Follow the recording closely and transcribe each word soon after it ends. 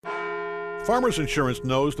Farmers Insurance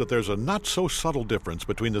knows that there's a not-so-subtle difference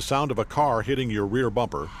between the sound of a car hitting your rear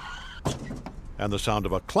bumper and the sound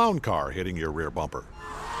of a clown car hitting your rear bumper.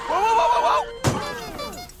 Whoa, whoa, whoa,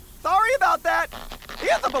 whoa! Sorry about that.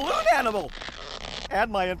 Here's a balloon animal. Add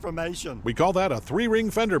my information. We call that a three-ring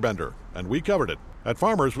fender bender, and we covered it. At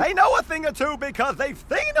Farmers, They know a thing or two because they've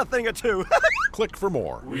seen a thing or two. click for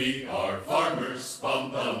more. We are farmers.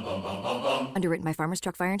 Bum, bum, bum, bum, bum, bum. Underwritten by Farmers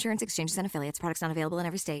Truck Fire Insurance Exchanges and Affiliates. Products not available in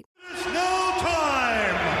every state. It's now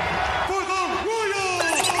time for the Royal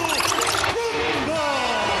Rumble!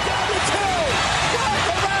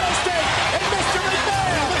 And Mr.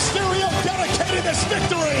 McMahon! Mysterio dedicated this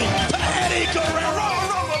victory to Eddie Guerrero!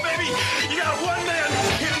 Rumble, baby! You got one man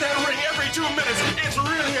hitting that ring every 2 minutes. It's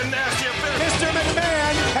really a nasty affair. Mr.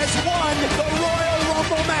 McMahon has won the Royal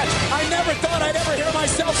Rumble match. I never thought I'd ever hear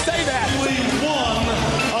myself say that. Only one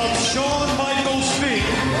of Shawn Michaels' feet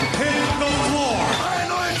hit the floor. I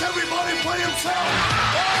know it's everybody play himself.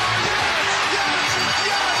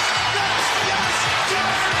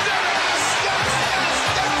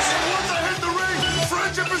 And once I hit the ring,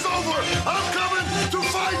 friendship is over. I'm coming to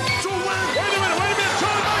fight to win. Wait a minute,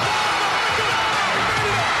 Shawn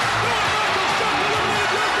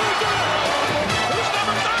Who's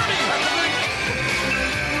number 30?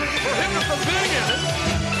 For him, it's the big in it.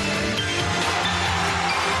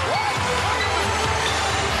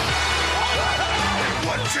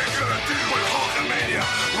 What you gonna do when Hulkamania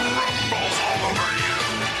rumbles all over you?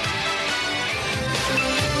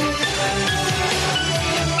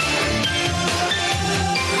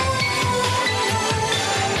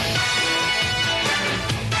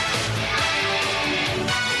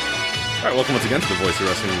 All right, welcome once again to the Voice of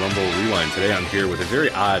Wrestling Rumble Rewind. Today I'm here with a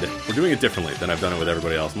very odd, we're doing it differently than I've done it with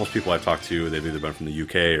everybody else. Most people I've talked to, they've either been from the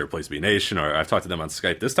UK or Place B Nation, or I've talked to them on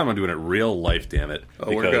Skype. This time I'm doing it real life, damn it.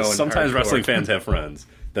 we're Because going sometimes hardcore. wrestling fans have friends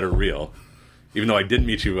that are real, even though I didn't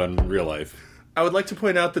meet you in real life. I would like to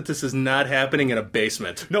point out that this is not happening in a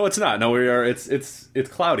basement. No, it's not. No, we are. It's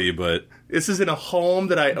cloudy, but This is in a home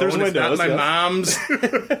that I There's own. It's not windows, my yes. mom's.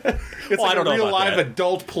 It's Well, I like don't a know real about live that.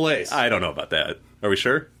 adult place. I don't know about that. Are we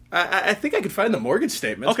sure? I think I could find the mortgage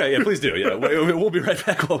statement. Okay, yeah, please do. Yeah, we'll be right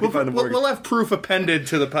back while we find the mortgage. We'll have proof appended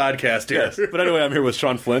to the podcast here. Yes. But anyway, I'm here with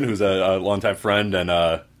Sean Flynn, who's a longtime friend and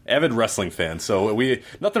avid wrestling fan. So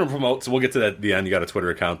nothing to promote, so we'll get to that at the end. You got a Twitter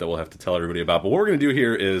account that we'll have to tell everybody about. But what we're going to do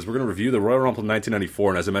here is we're going to review the Royal Rumble 1994.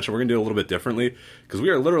 And as I mentioned, we're going to do it a little bit differently because we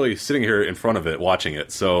are literally sitting here in front of it watching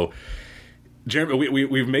it. So Jeremy,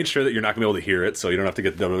 we've made sure that you're not going to be able to hear it, so you don't have to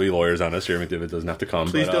get WWE lawyers on us. Jeremy McDivitt doesn't have to come.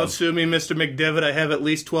 Please don't sue me, Mr. McDivitt. I have at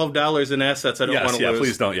least $12 in assets I don't want to lose.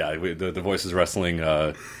 Please don't. Yeah, the Voices Wrestling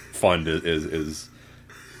fund is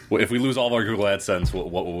well, if we lose all of our Google AdSense,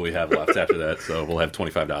 what will we have left after that? So we'll have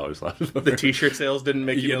 $25 left. The T-shirt sales didn't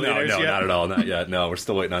make you millionaires no, yet? not at all. Not yet. No, we're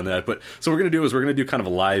still waiting on that. But so what we're going to do kind of a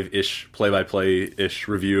live-ish, play-by-play-ish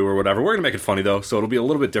review or whatever. We're going to make it funny, though, so it'll be a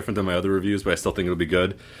little bit different than my other reviews, but I still think it'll be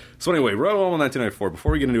good. So anyway, Royal Rumble 1994.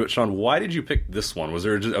 Before we get into it, Sean, why did you pick this one? Was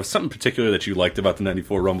there something particular that you liked about the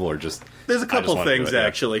 94 Rumble, or just... There's a couple things,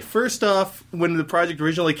 actually. First off, when the project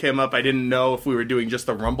originally came up, I didn't know if we were doing just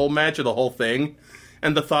the Rumble match or the whole thing.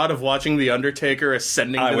 And the thought of watching The Undertaker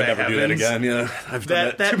ascending to the heavens... I would never do that again, yeah. I've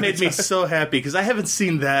done that made me so happy, because I haven't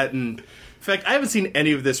seen that, and in fact, I haven't seen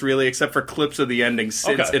any of this, really, except for clips of the ending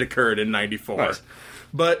since it occurred in 94. Nice.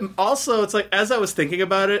 But also, it's like, as I was thinking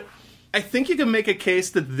about it, I think you can make a case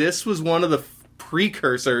that this was one of the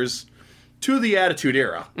precursors to the Attitude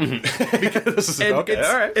Era. Mm-hmm. This is, and okay,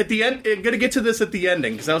 all right. At the end, I'm going to get to this at the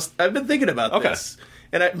ending, because I've been thinking about this.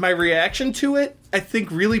 And my reaction to it, I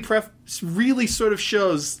think, really sort of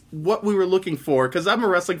shows what we were looking for. Because I'm a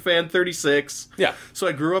wrestling fan, 36. Yeah. So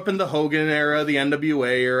I grew up in the Hogan era, the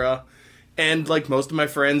NWA era. And like most of my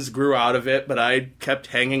friends grew out of it, but I kept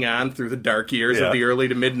hanging on through the dark years of the early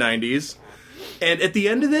to mid-90s. And at the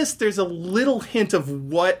end of this, there's a little hint of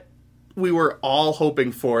what we were all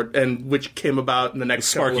hoping for, and which came about in the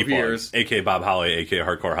next couple of years. A.K.A. Bob Holly, A.K.A.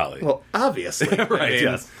 Hardcore Holly. Well, obviously. Right,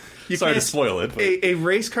 yes. Sorry to spoil it. But... A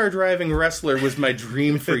race car driving wrestler was my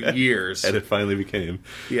dream for years. And it finally became.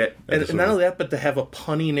 Yeah, and not only that, but to have a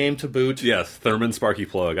punny name to boot. Yes, Thurman Sparky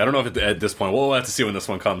Plug. I don't know if at this point, we'll have to see when this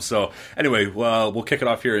one comes. So anyway, we'll kick it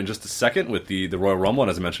off here in just a second with the Royal Rumble. And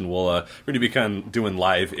as I mentioned, we're going to be kind of doing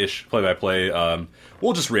live-ish play-by-play.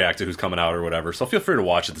 We'll just react to who's coming out or whatever. So feel free to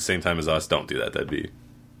watch at the same time as us. Don't do that. That'd be...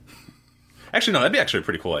 Actually, no, that'd be actually a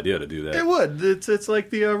pretty cool idea to do that. It would. It's like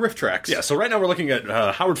the riff tracks. Yeah, so right now we're looking at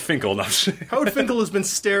Howard Finkel. Howard Finkel has been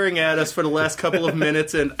staring at us for the last couple of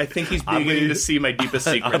minutes, and I think he's beginning to see my deepest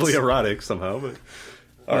secrets. Oddly erotic somehow, but...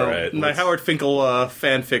 All right. My Howard Finkel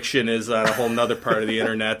fan fiction is on a whole nother part of the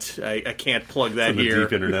internet. I can't plug that in the here.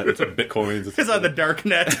 deep internet. It's on Bitcoins. It's on the dark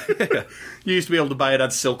net. You used to be able to buy it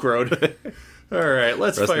on Silk Road. All right,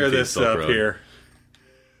 let's Rest in fire peace, this Silk up Road. here.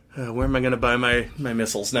 Where am I going to buy my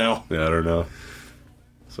missiles now? Yeah, I don't know.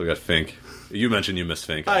 So we got Fink. You mentioned you missed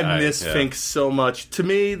Fink. I miss Fink so much. To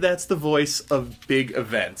me, that's the voice of big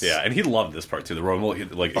events. Yeah, and he loved this part too. The Rumble,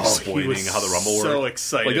 explaining was how the Rumble worked. so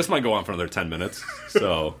excited. Like, this might go on for another 10 minutes.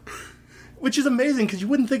 So, Which is amazing, because you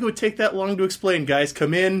wouldn't think it would take that long to explain. Guys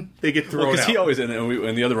come in, they get thrown because out. he always, in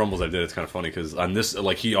the other Rumbles I did, it's kind of funny, because on this,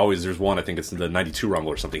 like, he always, there's one, I think it's the 92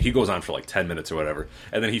 Rumble or something, he goes on for like 10 minutes or whatever,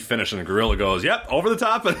 and then he finished, and the Gorilla goes, yep, over the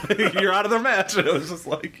top, and you're out of their match. And it was just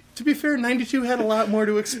like... To be fair, 92 had a lot more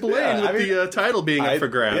to explain the title being up for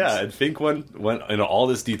grabs. Yeah, and Fink went into all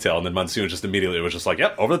this detail, and then Monsoon just immediately was just like,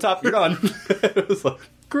 yep, over the top, you're done. It was like...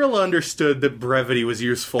 Gorilla understood that brevity was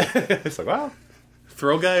useful. It's like, wow.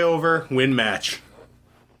 Throw guy over, win match.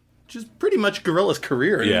 Which is pretty much Gorilla's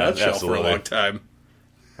career in a nutshell absolutely. for a long time.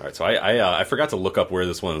 All right, so I forgot to look up where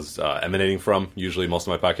this one's emanating from. Usually, most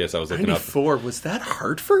of my podcasts I was looking up. 94, was that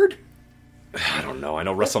Hartford? I don't know. I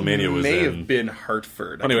know WrestleMania was may in. have been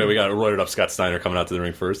Hartford. Anyway, we got roided up Scott Steiner coming out to the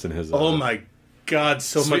ring first in his. Oh my god,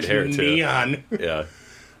 so sweet much hair, too. neon. Yeah,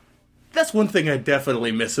 That's one thing I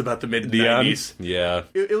definitely miss about the mid-90s. yeah.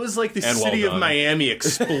 It was like the And well city of done. Miami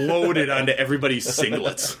exploded onto everybody's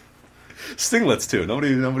singlets. Singlets too.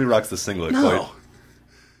 Nobody rocks the singlet. No.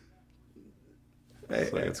 Quite.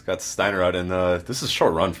 So it's got Steiner out, and this is a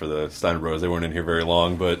short run for the Steiner Bros. They weren't in here very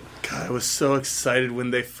long, but God, I was so excited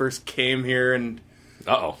when they first came here, and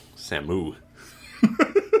Samu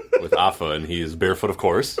with Afa, and he is barefoot, of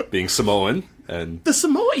course, being Samoan. And does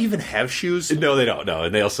Samoa even have shoes? no, they don't. No,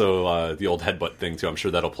 and they also the old headbutt thing too. I'm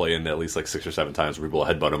sure that'll play in at least like 6 or 7 times where people will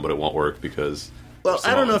headbutt them, but it won't work because. Well,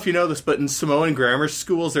 I don't know if you know this, but in Samoan grammar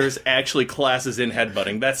schools, there's actually classes in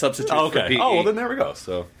headbutting. That substitutes for PE. Oh, well, then there we go.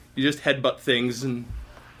 So you just headbutt things, and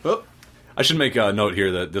I should make a note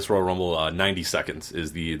here that this Royal Rumble 90 seconds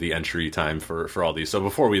is the entry time for all these. So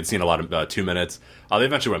before we had seen a lot of 2 minutes, they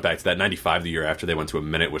eventually went back to that. 95 the year after, they went to a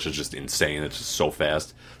minute, which is just insane. It's just so fast.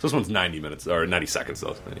 So this one's 90 minutes or 90 seconds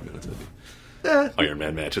though. 90 minutes. Iron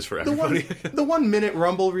Man matches for everybody. The 1 minute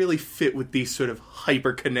Rumble really fit with these sort of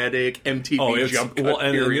hyperkinetic MTV jump cut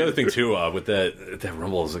and the period. other thing too with that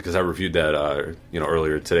Rumble is because I reviewed that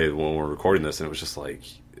earlier today when we were recording this, and it was just like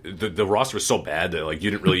the roster was so bad that like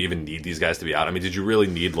you didn't really even need these guys to be out. I mean, did you really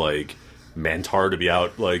need like Mantar to be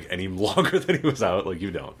out like any longer than he was out? Like,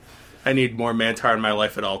 you don't. I need more Mantar in my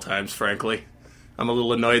life at all times, frankly. I'm a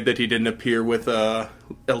little annoyed that he didn't appear with El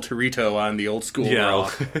Torito on the old school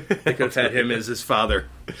Raw. They could have had him as his father.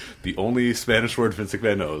 The only Spanish word Vince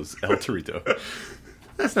McMahon knows, El Torito.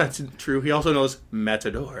 That's not true. He also knows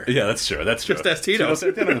Matador. Yeah, that's true. That's true. Just as Tito.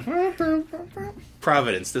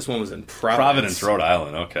 Providence. This one was in Providence, Rhode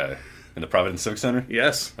Island. Okay. In the Providence Civic Center?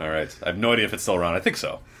 Yes. All right. I have no idea if it's still around. I think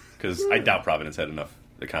so. Because I doubt Providence had enough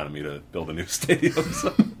economy to build a new stadium.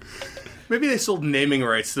 So. Maybe they sold naming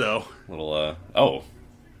rights, though. That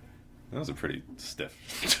was a pretty stiff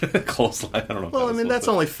clothesline. I don't know. Well, I mean, that's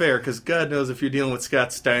only fair, because God knows if you're dealing with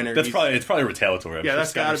Scott Steiner... It's probably retaliatory. I'm yeah, sure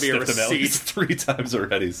that's got to be a stiffed him at receipt. least 3 times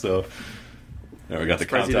already, so... There, we got the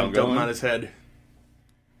countdown going. going. On his head.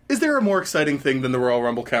 Is there a more exciting thing than the Royal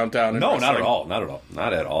Rumble countdown? No, not at all. Not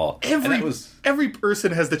at all. Every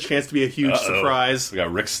person has the chance to be a huge surprise. We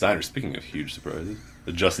got Rick Steiner. Speaking of huge surprises,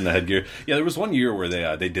 adjusting the headgear. Yeah, there was one year where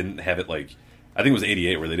they didn't have it like... I think it was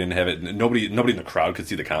 '88 where they didn't have it. Nobody in the crowd could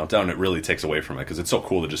see the countdown. And it really takes away from it because it's so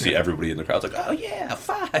cool to just see everybody in the crowd. It's like, oh yeah,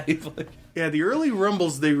 5. Like, yeah, the early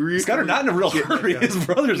Rumbles they really. Scott are not in a real hurry. His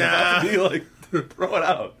brother's about to be like, throw it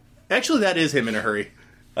out. Actually, that is him in a hurry.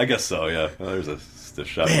 I guess so. Yeah, well, there's a stiff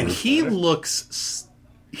shot. Man, he looks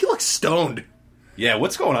stoned. Yeah,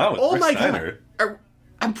 what's going on with Rick Steiner? God.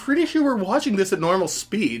 I'm pretty sure we're watching this at normal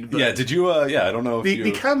speed. But yeah, did you? Yeah, I don't know.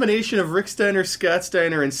 The combination of Rick Steiner, Scott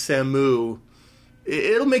Steiner, and Samu.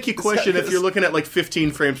 It'll make you question if you're looking at like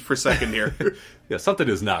 15 frames per second here. Yeah, something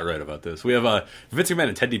is not right about this. We have Vince McMahon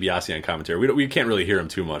and Ted DiBiase on commentary. We can't really hear him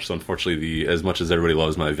too much, so unfortunately, as much as everybody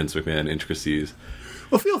loves my Vince McMahon intricacies,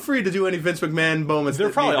 well, feel free to do any Vince McMahon moments.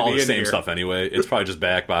 They're probably all the same stuff anyway. It's probably just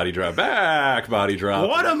back body drop.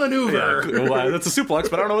 What a maneuver! Yeah, well, that's a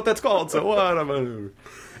suplex, but I don't know what that's called. So what a maneuver!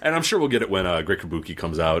 And I'm sure we'll get it when Greg Kabuki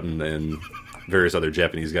comes out and various other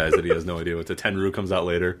Japanese guys that he has no idea what. Tenryu comes out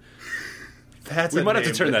later. We might have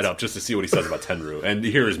to turn that up just to see what he says about Tenryu and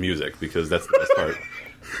hear his music because that's the best part.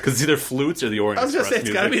 Because it's either flutes or the Orient Express music. I was going to say,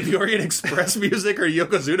 it's got to be the Orient Express music or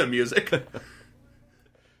Yokozuna music.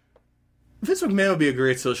 Vince McMahon would be a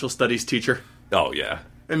great social studies teacher. Oh, yeah.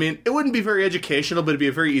 I mean, it wouldn't be very educational, but it'd be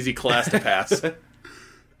a very easy class to pass.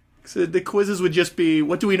 So the quizzes would just be,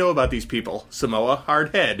 what do we know about these people? Samoa,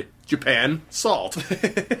 hard head. Japan, salt.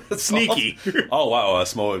 Sneaky. Oh, wow.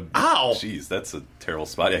 Samoa. Ow. Jeez, that's a terrible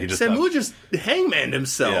spot. Yeah, he just... Samoa just hangmaned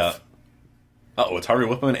himself. Yeah. Oh, it's Harvey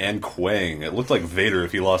Whippman and Quang. It looked like Vader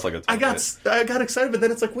if he lost like a I got excited, but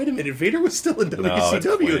then it's like, wait a minute, Vader was still in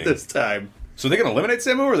WCW at this time. So are they going to eliminate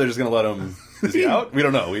Samu, or are they just going to let him... Is he out? We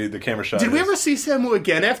don't know. The camera shot. Did we ever see Samu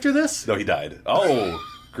again after this? No, he died. Oh,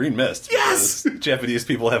 Green Mist. Yes! Japanese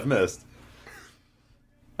people have missed.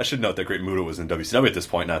 I should note that Great Muta was in WCW at this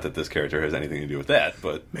point, not that this character has anything to do with that,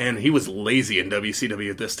 but... Man, he was lazy in WCW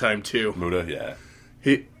at this time, too. Muta, yeah.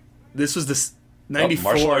 This was the 94...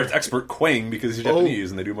 martial arts expert Quang, because he's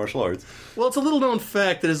Japanese and they do martial arts. Well, it's a little known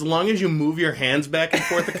fact that as long as you move your hands back and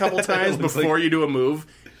forth a couple times before you do a move,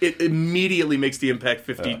 it immediately makes the impact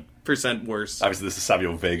 50% worse. Obviously, this is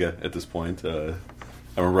Savio Vega at this point. I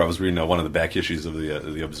remember I was reading one of the back issues of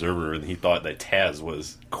the Observer, and he thought that Taz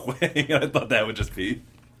was Quang, and I thought that would just be...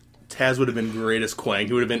 Taz would have been great as Quang.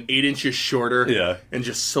 He would have been 8 inches shorter and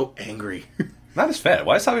just so angry. Not as fat.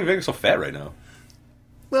 Why is Savio Vega so fat right now?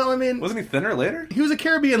 Well, I mean... Wasn't he thinner later? He was a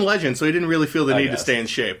Caribbean legend, so he didn't really feel the need to stay in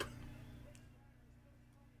shape.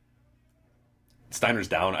 Steiner's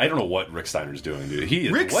down. I don't know what Rick Steiner's doing,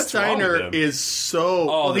 dude. Rick Steiner is so...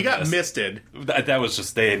 Well, he got misted. That was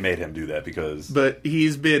just... They made him do that because... But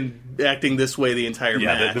he's been acting this way the entire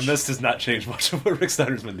match. Yeah, the mist has not changed much of what Rick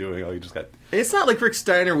Steiner's been doing. Oh, he just got... It's not like Rick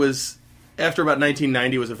Steiner was... After about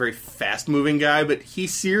 1990, was a very fast-moving guy, but he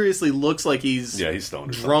seriously looks like he's... Yeah, he's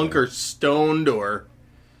stoned. Drunk or stoned or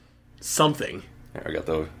something. I got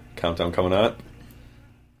the countdown coming out.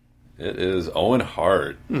 It is Owen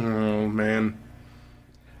Hart. Oh, man.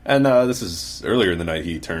 And this is earlier in the night.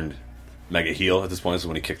 He turned mega heel at this point. This is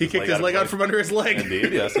when he kicked his leg out from under his leg.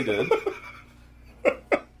 Indeed, yes, he did.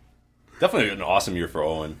 Definitely an awesome year for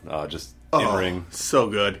Owen. Just in ring. So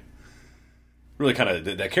good. Really kind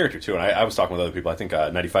of that character, too. And I was talking with other people. I think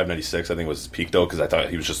 95, 96, I think was his peak, though, because I thought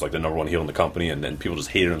he was just like the number one heel in the company, and people just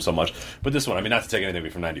hated him so much. But this one, I mean, not to take anything away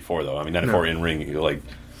from 94, though. I mean, 94 in ring, like...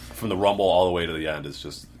 From the Rumble all the way to the end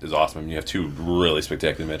is awesome. I mean, you have two really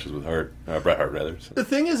spectacular matches with Bret Hart, rather. So. The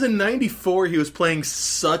thing is, in 94, he was playing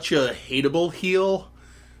such a hateable heel,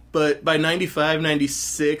 but by 95,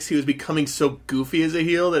 96, he was becoming so goofy as a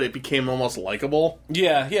heel that it became almost likable.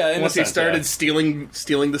 Yeah. Once he started stealing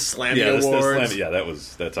the Slammy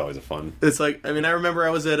Awards. That's always a fun. It's like, I mean, I remember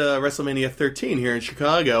I was at WrestleMania 13 here in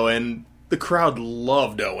Chicago, and the crowd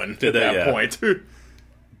loved Owen at that point.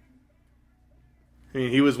 I mean,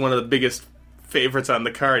 he was one of the biggest favorites on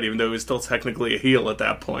the card, even though he was still technically a heel at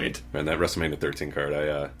that point. Man, that WrestleMania 13 card,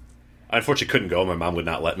 I unfortunately couldn't go. My mom would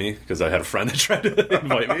not let me, because I had a friend that tried to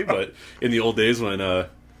invite me, but in the old days when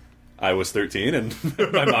I was 13 and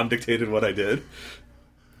my mom dictated what I did,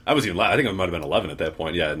 I was even I think I might have been 11 at that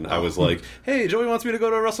point, and I was like, hey, Joey wants me to go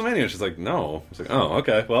to WrestleMania. She's like, no. I was like, oh,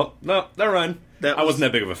 okay, well, no, never mind. I wasn't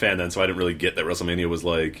that big of a fan then, so I didn't really get that WrestleMania was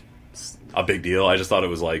like... a big deal. I just thought it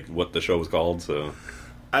was like what the show was called. So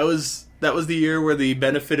that was the year where the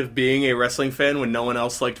benefit of being a wrestling fan when no one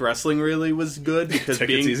else liked wrestling really was good, because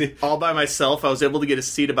being easy. All by myself, I was able to get a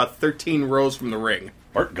seat about 13 rows from the ring.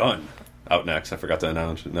 Bart Gunn out next. I forgot to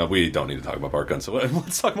announce. No, we don't need to talk about Bart Gunn. So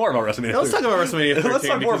let's talk more about WrestleMania. Let's talk about WrestleMania 13. Let's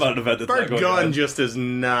talk more about an event that's Bart Gunn just is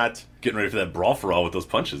not getting ready for that brawl for all with those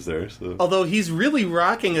punches there. So. Although he's really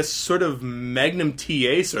rocking a sort of Magnum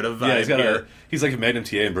TA sort of vibe here. He's like a Magnum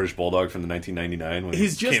TA and British Bulldog from the 1999 when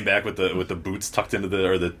he came back with the boots tucked into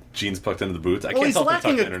the jeans tucked into the boots. I can't tell if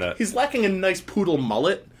they're tucked in or not. He's lacking a nice poodle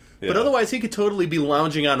mullet. Yeah. But otherwise, he could totally be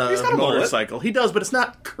lounging on a motorcycle. He does, but it's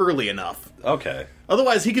not curly enough. Okay.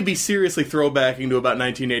 Otherwise, he could be seriously throwbacking to about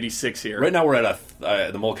 1986 here. Right now, we're at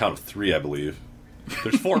the mullet count of 3, I believe.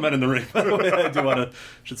 There's 4 men in the ring, by the way. I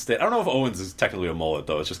should state. I don't know if Owens is technically a mullet,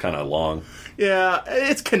 though. It's just kind of long. Yeah,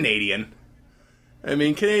 it's Canadian. I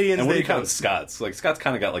mean, Canadians... And what do you count Scott's? Like, Scott's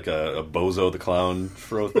kind of got like a Bozo the Clown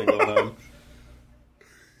fro thing going on.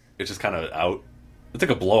 It's just kind of out. It's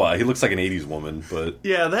like a blowout. He looks like an 80s woman, but...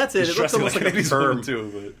 Yeah, that's it. It looks almost like a perm. Too,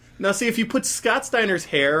 but... Now, see, if you put Scott Steiner's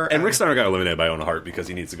hair... And Rick Steiner got eliminated by Owen Hart because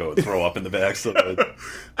he needs to go throw up in the back. So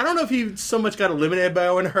I don't know if he so much got eliminated by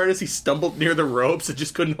Owen Hart as he stumbled near the ropes and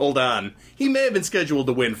just couldn't hold on. He may have been scheduled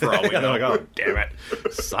to win for all we know. Like, oh, damn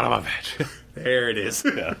it. Son of a bitch. There it is.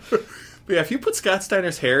 Yeah. But yeah, if you put Scott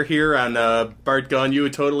Steiner's hair here on Bart Gunn, you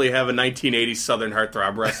would totally have a 1980s Southern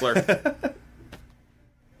Heartthrob wrestler.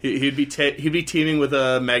 He'd be teaming with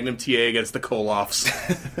a Magnum TA against the Koloffs.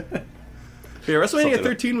 Yeah, WrestleMania Something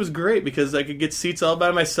 13 was great because I could get seats all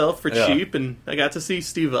by myself for cheap, and I got to see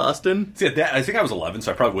Steve Austin. See, I think I was 11,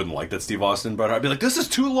 so I probably wouldn't like that Steve Austin, but I'd be like, this is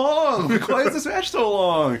too long! Like, why is this match so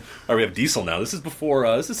long? Or we have Diesel now. This is before,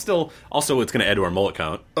 this is still, also it's going to add to our mullet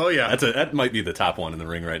count. Oh, yeah. That might be the top one in the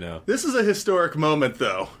ring right now. This is a historic moment,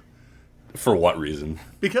 though. For what reason?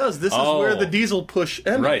 Because this is where the Diesel push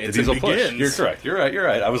ends. Right, the Diesel push. Begins. You're correct. You're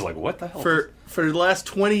right. I was like, what the hell? For the last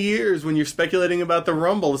 20 years, when you're speculating about the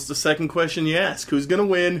Rumble, it's the second question you ask. Who's going to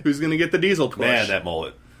win? Who's going to get the Diesel push? Man, that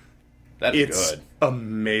mullet. That is it's good.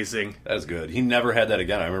 Amazing. That is good. He never had that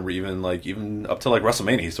again. I remember even up to like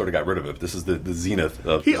WrestleMania, he sort of got rid of it. This is the zenith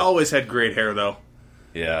of He always had great hair, though.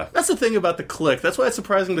 Yeah. That's the thing about the Clique. That's why it's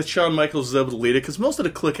surprising that Shawn Michaels was able to lead it, because most of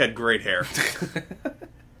the Clique had great hair.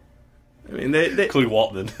 I mean, including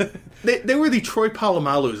Waltman. they were the Troy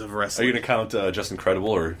Palomalus of Are wrestling. you going to count Justin Credible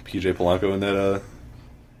or PJ Polanco in that?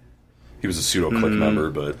 He was a pseudo Clique member,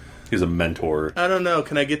 but he was a mentor. I don't know.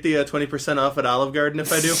 Can I get the 20% off at Olive Garden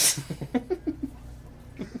if I do?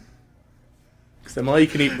 Because I'm all you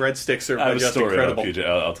can eat breadsticks served I by have a Justin story about Credible. PJ.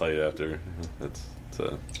 I'll tell you after.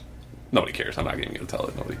 Nobody cares. I'm not even going to tell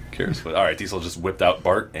it. Nobody cares. But all right, Diesel just whipped out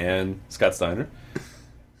Bart and Scott Steiner.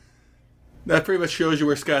 That pretty much shows you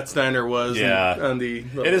where Scott Steiner was. Yeah. On the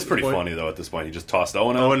It is pretty point. funny, though, at this point. He just tossed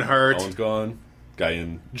Owen out. Owen hurt. Owen's gone. Guy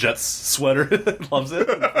in Jets sweater loves it.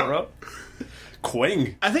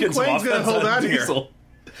 Quang. I think getting some Quang's gonna offense hold on here. Diesel.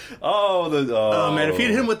 Oh, Oh, man, if he'd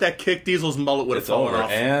hit him with that kick, Diesel's mullet would have it's fallen over. off.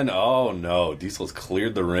 And, oh, no. Diesel's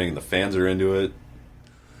cleared the ring. The fans are into it.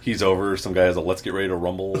 He's over. Some guy has a Let's Get Ready to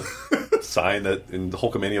Rumble sign that in the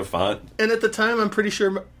Hulkamania font. And at the time, I'm pretty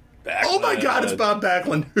sure... Oh, my God, it's Bob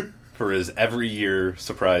Backlund. For his every year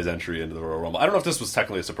surprise entry into the Royal Rumble. I don't know if this was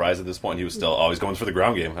technically a surprise at this point. He was still always going for the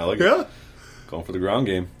ground game. I like it. Yeah. Going for the ground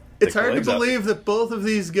game. It's Take the hard to legs up. believe that both of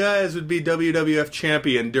these guys would be WWF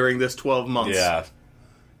champion during this 12 months. Yeah.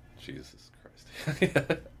 Jesus Christ.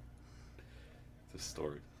 This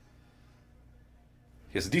story.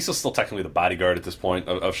 Yes, Diesel's still technically the bodyguard at this point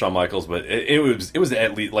of Shawn Michaels, but it was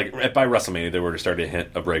at least like by WrestleMania they were starting to hint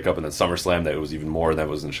a breakup, and then SummerSlam that was even more. That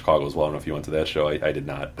was in Chicago as well. I don't know if you went to that show. I did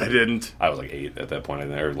not. I didn't. I was like 8 at that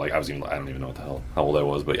point, or like I don't even know what the hell how old I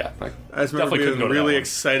was, but yeah, I just remember being really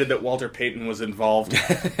excited that Walter Payton was involved.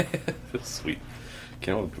 Sweet.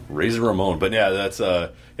 Razor Ramon, but yeah, that's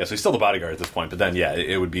so he's still the bodyguard at this point. But then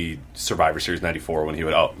it would be Survivor Series '94 when he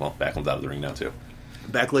would Backlund's out of the ring now too.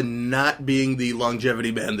 Backlund not being the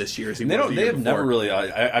longevity man this year. As he They was the They year have before. never really.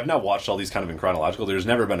 I've not watched all these kind of in chronological. There's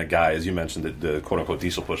never been a guy, as you mentioned, the quote unquote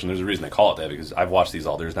Diesel push, and there's a reason they call it that because I've watched these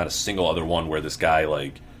all. There's not a single other one where this guy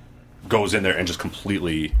like goes in there and just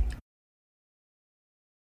completely.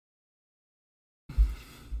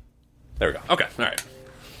 There we go. Okay, all right.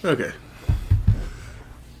 Okay.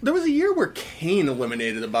 There was a year where Kane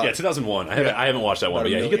eliminated about... Yeah, 2001. I haven't watched that one, About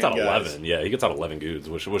but a he gets out million 11. guys. Yeah, he gets out 11 dudes,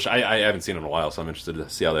 which I haven't seen in a while, so I'm interested to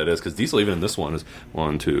see how that is. Because Diesel, even in this one, is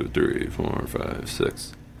 1, 2, 3, 4, 5,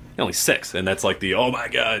 6. Only 6, and that's like the oh my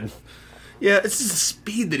god. Yeah, it's just the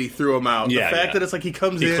speed that he threw him out. Yeah, the fact yeah. that it's like he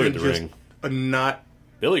comes He in cleared and the just ring. not...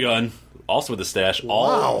 Billy Gunn, also with the stash.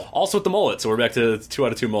 Wow. Also with the mullet, so we're back to 2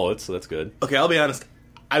 out of 2 mullets, so that's good. Okay, I'll be honest.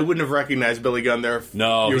 I wouldn't have recognized Billy Gunn there. If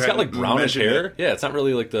No, you he's got hadn't like brownish mentioned hair. it. Yeah, it's not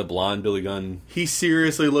really like the blonde Billy Gunn. He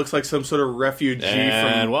seriously looks like some sort of refugee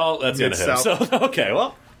And, from well, that's the end of him. Mid-South. So, okay,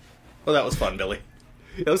 well. Well, that was fun, Billy.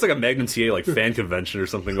 It looks like a Magnum TA like fan convention or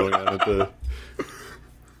something going on at the...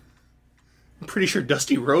 I'm pretty sure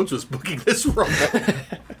Dusty Rhodes was booking this Rumble.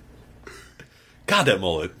 God, that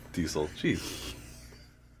mullet, Diesel. Jeez.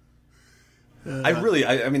 I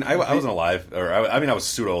wasn't alive, or I was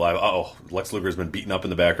pseudo alive. Oh, Lex Luger's been beaten up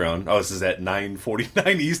in the background. Oh, this is at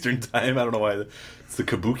 9:49 Eastern time. I don't know why. It's the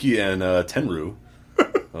Kabuki and Tenryu.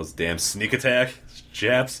 Those damn sneak attack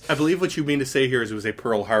Japs. I believe what you mean to say here is it was a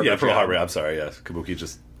Pearl Harbor. Yeah, Pearl job. Harbor. I'm sorry. Yeah, Kabuki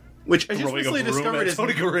just Which I just throwing a recently broom discovered at is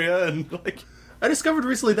Tony Garea and like. I discovered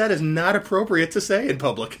recently that is not appropriate to say in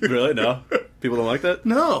public. Really? No, people don't like that.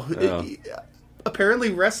 No. Oh. Apparently,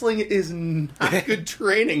 wrestling is not good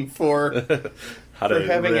training for How for to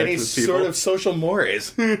having interact any with people. sort of social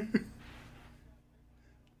mores. The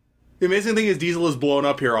amazing thing is Diesel is blown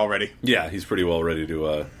up here already. Yeah, he's pretty well ready to.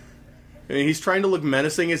 I mean, he's trying to look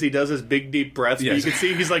menacing as he does his big, deep breaths, Yes. but you can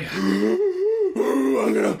see he's like,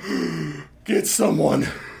 I'm gonna get someone.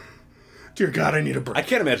 Dear God, I need a break. I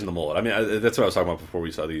can't imagine the mullet. I mean, that's what I was talking about before we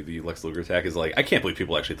saw the Lex Luger attack. Is like I can't believe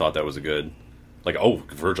people actually thought that was a good. Like, oh,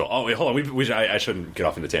 Virgil. Oh, wait, hold on. I shouldn't get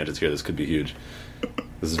off into tangents here. This could be huge.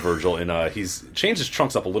 This is Virgil, and he's changed his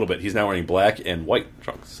trunks up a little bit. He's now wearing black and white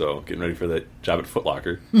trunks, so getting ready for that job at Foot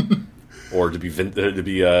Locker. Or to be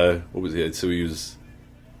what was it? So he was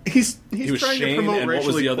He's He was trying Shane, to promote and racial what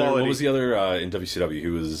was the equality. other? What was the other in WCW? He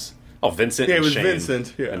was Vincent. Yeah, and it was Shane,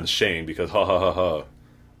 Vincent, yeah. and Shane because ha ha ha ha.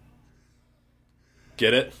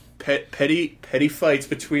 Get it? Petty fights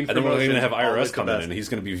between And then we're promotions. going to have always IRS the come in, best. and he's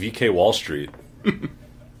going to be VK Wall Street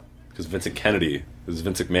because Vincent Kennedy is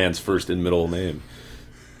Vince McMahon's first and middle name.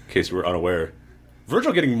 In case you were unaware,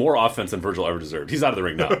 Virgil getting more offense than Virgil ever deserved. He's out of the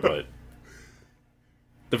ring now, but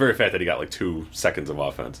the very fact that he got like 2 seconds of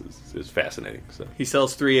offense is fascinating. So He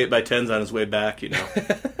sells 3 8x10s on his way back, you know.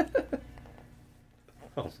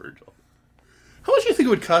 oh, Virgil, How much do you think it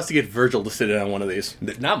would cost to get Virgil to sit in on one of these?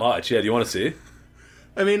 not much. Yeah, do you want to see?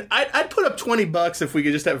 I mean, I'd put up $20 if we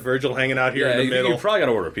could just have Virgil hanging out here in the middle. You probably got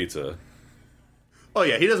to order pizza. Oh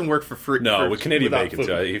yeah, he doesn't work for free. No, for, with Canadian without bacon food.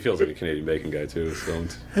 too. He feels like a Canadian bacon guy too. So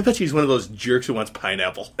I bet you he's one of those jerks who wants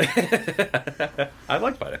pineapple. I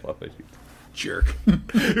like pineapple. Jerk.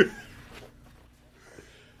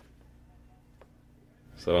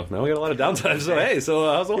 So now we got a lot of downtime. So hey,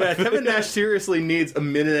 how's the Yeah, life? Kevin Nash seriously needs a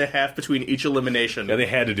minute and a half between each elimination. Yeah, they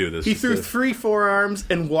had to do this. He threw 3 forearms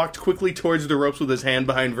and walked quickly towards the ropes with his hand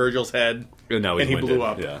behind Virgil's head. and now and he blew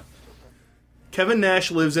up. Yeah. Kevin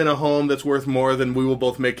Nash lives in a home that's worth more than we will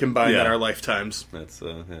both make combined Yeah. in our lifetimes. That's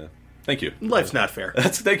yeah. Thank you. Life's not fair.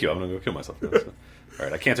 Thank you. I'm gonna go kill myself. All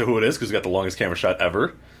right, I can't tell who it is because we got the longest camera shot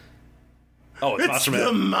ever. Oh, it's It's Macho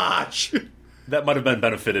the Man. Mach. That might have been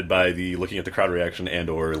benefited by the looking at the crowd reaction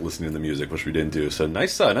and/or listening to the music, which we didn't do. So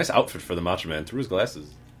nice outfit for the Macho Man through his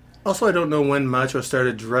glasses. Also, I don't know when Macho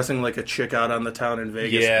started dressing like a chick out on the town in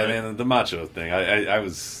Vegas. Yeah, but man, the Macho thing. I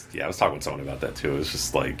was talking with someone about that too. It was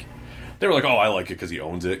just like they were like, "Oh, I like it because he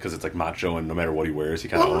owns it because it's like macho and no matter what he wears, he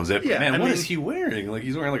kind of Well, owns it." But yeah, man, I what mean- is he wearing? Like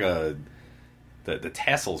he's wearing like the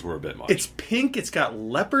tassels were a bit much. It's pink. It's got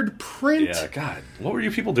leopard print. Yeah, God, what were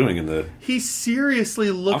you people doing in the? He seriously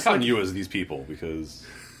I'm looks counting like you as these people because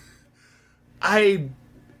I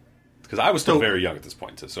I was still So- very young at this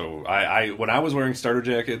point. So I when I was wearing starter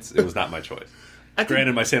jackets, it was not my choice.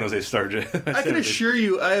 Granted, my San Jose starter jacket. I can assure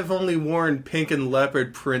you, I have only worn pink and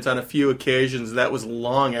leopard print on a few occasions. That was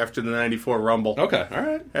long after the '94 Rumble. Okay, all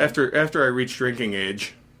right. After I reached drinking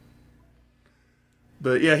age.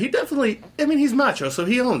 But yeah, he definitely. I mean, he's macho, so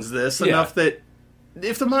he owns this enough that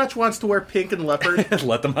if the Mach wants to wear pink and leopard,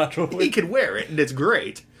 Let the Macho he win. can wear it, and it's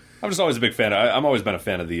great. I'm just always a big fan. I'm always been a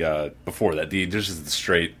fan of the before that just the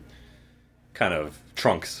straight kind of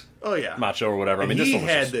trunks. Oh yeah, Macho or whatever. I mean, he this one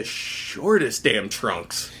was had just- the shortest damn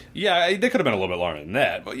trunks. Yeah, they could have been a little bit longer than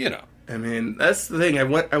that, but you know. I mean, that's the thing. I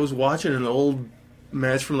was watching an old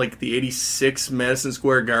match from like the '86 Madison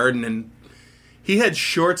Square Garden, and he had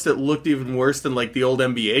shorts that looked even worse than like the old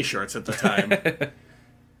NBA shorts at the time.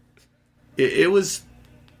 it was.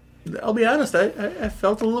 I'll be honest. I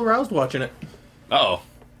felt a little aroused watching it. Oh,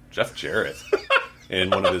 Jeff Jarrett in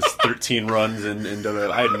one of his 13 runs in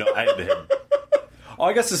WWE. I had him. Oh,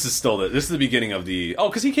 I guess this is the beginning of the. Oh,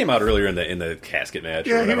 because he came out earlier in the casket match.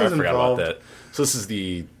 Yeah, or whatever. he was I forgot involved. about that. So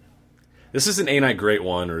this is an A Night Great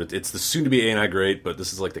one, or it's the soon to be A Night Great, but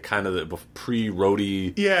this is like the kind of the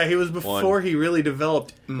pre-roadie. Yeah, he was before One. he really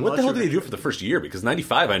developed. What the hell did he do for the first year? Because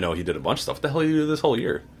 '95, I know he did a bunch of stuff. What the hell did he do this whole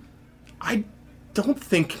year? I don't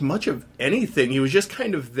think much of anything. He was just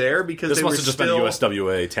kind of there because This they must were have just still... been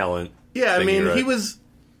USWA talent. Yeah, I thingy, mean, right?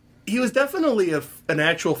 he was definitely an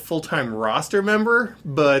actual full-time roster member,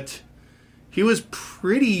 but he was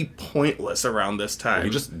pretty pointless around this time. He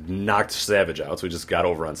just knocked Savage out, so he just got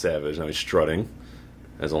over on Savage. Now he's strutting,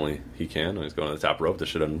 as only he can. He's going to the top rope. This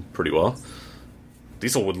should have done pretty well.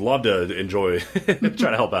 Diesel would love to enjoy, trying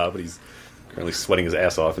to help out, but he's currently sweating his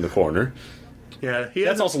ass off in the corner. Yeah,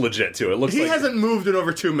 That's also legit, too. It looks he like... hasn't moved in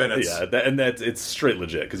over 2 minutes. Yeah, it's straight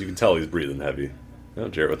legit, because you can tell he's breathing heavy. Oh,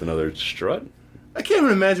 Jarrett with another strut. I can't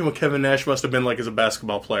even imagine what Kevin Nash must have been like as a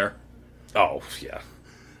basketball player. Oh, yeah.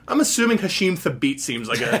 I'm assuming Hashim Thabit seems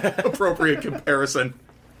like an appropriate comparison.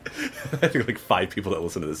 I think like 5 people that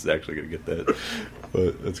listen to this is actually going to get that.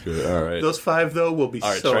 But that's good. All right. Those 5, though, will be All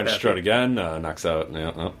right, so trying to happy. strut again. Knocks out.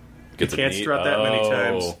 Yeah, oh, gets You can't a knee. strut that many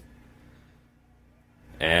times.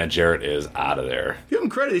 And Jarrett is out of there. Give him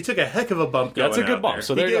credit. He took a heck of a bump going That's a good out bump. there.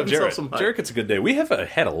 So He there you go, gave himself Jarrett. some hype. Jarrett gets a good day. We have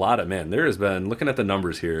had a lot of men. There has been, looking at the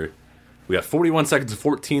numbers here, we got 41 seconds,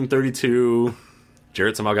 14:32.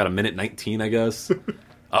 Jarrett somehow got a minute 19, I guess.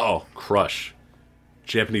 Oh, crush.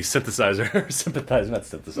 Japanese synthesizer. Sympathizer, not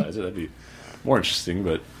synthesizer. That'd be more interesting,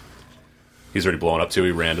 but he's already blown up too.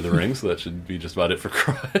 He ran to the ring, so that should be just about it for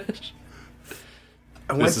Crush.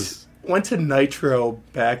 I This went to Nitro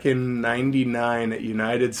back in '99 at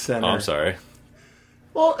United Center. Oh, I'm sorry.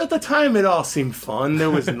 Well, at the time, it all seemed fun. There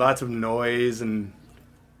was lots of noise,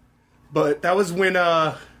 but that was when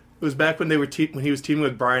it was back when they were when he was teaming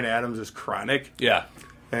with Bryan Adams as Chronic. Yeah.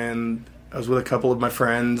 and I was with a couple of my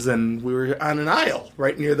friends, and we were on an aisle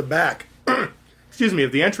right near the back, excuse me,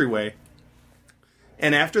 of the entryway.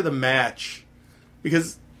 And after the match,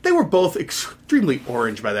 because they were both extremely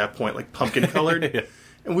orange by that point, like pumpkin colored, Yeah.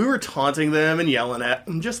 and we were taunting them and yelling at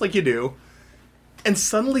them, just like you do. And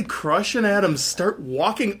suddenly Crush and Adams start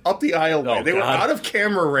walking up the aisleway. Oh, they were God. out of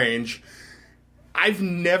camera range. I've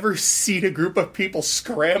never seen a group of people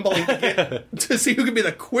scrambling to get to see who can be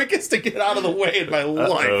the quickest to get out of the way in my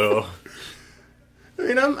life. Oh, I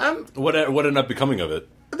mean, I'm what ended up becoming of it?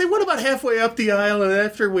 they went about halfway up the aisle, and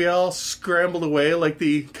after we all scrambled away like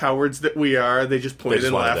the cowards that we are, they just pointed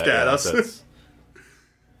and laughed at us.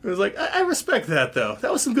 It was like, I respect that, though.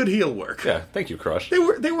 That was some good heel work. Yeah, thank you, Crush. They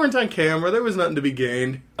weren't on camera. There was nothing to be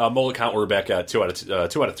gained. Mullet count, we're back at 2 out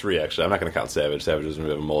of 3, actually. I'm not going to count Savage. Savage doesn't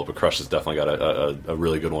really have a mullet, but Crush has definitely got a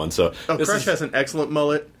really good one. So Crush has an excellent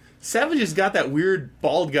mullet. Savage has got that weird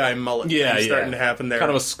bald guy mullet thing starting to happen there. Kind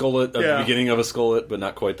of a skullet, the beginning of a skullet, but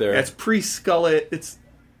not quite there. It's pre-skullet. It's...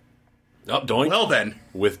 Doink. Well, then.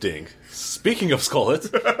 With Dink. Speaking of skullets...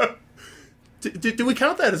 Do we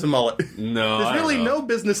count that as a mullet? No, There's really no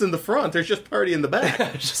business in the front. There's just party in the back.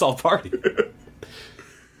 It's just all party.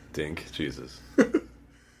 Dink. Jesus. What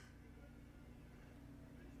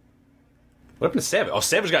happened to Savage? Oh,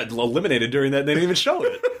 Savage got eliminated during that and they didn't even show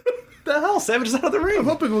it. The hell? Savage is out of the ring. I'm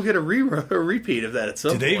hoping we'll get a repeat of that at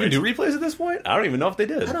some point. Did they even do replays at this point? I don't even know if they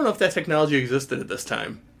did. I don't know if that technology existed at this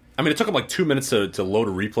time. I mean, it took them like 2 minutes to load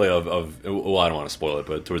a replay of well, I don't want to spoil it,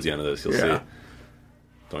 but towards the end of this, you'll see.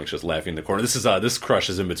 Doink's just laughing in the corner. This Crush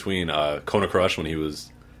is in between Kona Crush when he was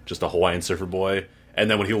just a Hawaiian surfer boy, and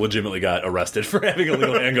then when he legitimately got arrested for having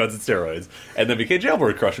illegal handguns and steroids, and then became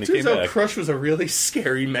Jailbird Crush when he came back. Crush was a really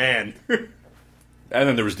scary man. And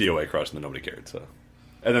then there was DOA Crush, and then nobody cared. So,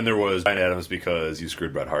 and then there was Bryan Adams because you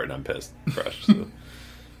screwed Bret Hart, and I'm pissed. Crush. So.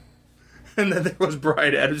 And then there was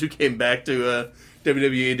Bryan Adams who came back to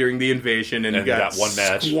WWE during the invasion and got one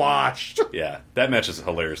match squashed. Yeah, that match is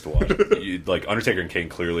hilarious to watch. Like Undertaker and Kane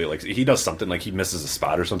clearly, like he does something, like he misses a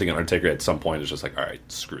spot or something, and Undertaker at some point is just like, all right,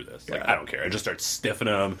 screw this. Like I don't care. I just starts stiffing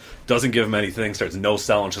him, doesn't give him anything, starts no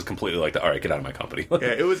selling, just completely like, all right, get out of my company.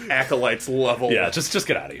 Yeah, it was Acolytes level. Yeah, just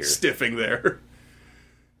get out of here. Stiffing there.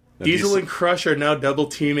 Diesel and Crush are now double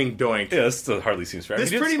teaming Doink. Yeah, this hardly seems fair.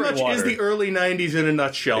 This pretty much is the early 90s in a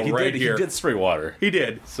nutshell here. He did spray water. He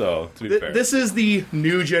did. So, to be fair. This is the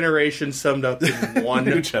new generation summed up in one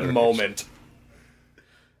moment.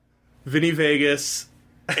 Vinny Vegas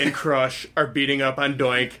and Crush are beating up on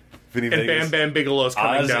Doink. Vinny and Vegas, Bam Bam Bigelow's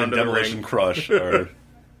coming Oz down and to the Demolition ring. Crush are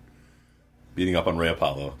beating up on Ray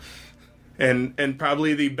Apollo. And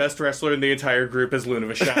probably the best wrestler in the entire group is Luna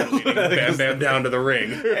Vachon leading Bam Bam down to the ring.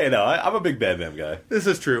 Hey, no, I'm a big Bam Bam guy. This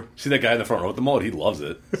is true. See that guy in the front row with the mullet? He loves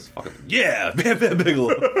it. Yeah, Bam Bam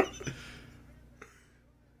Bigelow.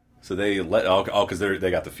 So they let because they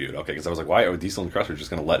got the feud. Okay, because I was like, why are Diesel and Crush just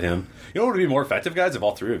going to let him? You know what would be more effective, guys, if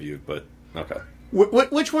all three of you? But okay.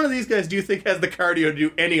 Which one of these guys do you think has the cardio to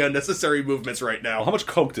do any unnecessary movements right now? Well, how much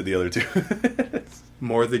coke did the other two?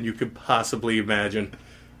 More than you could possibly imagine.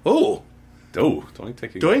 Oh.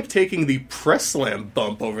 Doink taking the press slam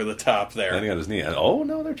bump over the top there. Landing on his knee. Oh,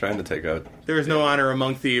 no, they're trying to take out... There is no honor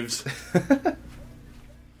among thieves.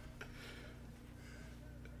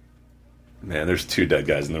 Man, there's 2 dead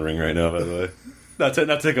guys in the ring right now, by the way. Not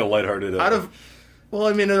to take a lighthearted... Well,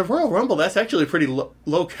 I mean, in a Royal Rumble, that's actually a pretty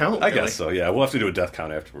low count. I guess so, yeah. We'll have to do a death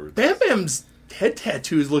count afterwards. Bam Bam's head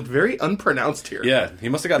tattoos looked very unpronounced here. Yeah, he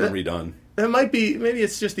must have gotten them redone. That might be, maybe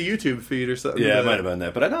it's just the YouTube feed or something. Yeah, it might have been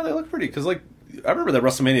that. But I know they look pretty, because, like, I remember that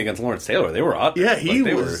WrestleMania against Lawrence Taylor. They were up. Yeah, he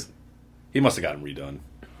must have gotten redone.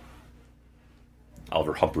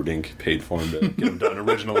 Oliver Humperdinck paid for him to get him done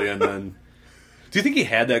originally, and then... Do you think he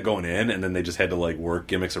had that going in, and then they just had to, like, work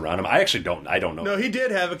gimmicks around him? I actually don't. I don't know. No, he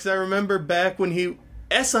did have it, because I remember back when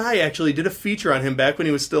SI actually did a feature on him back when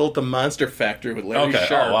he was still at the Monster Factory with Larry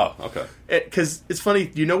Sharp. Oh, wow. Okay. Because it's funny,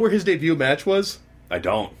 do you know where his debut match was? I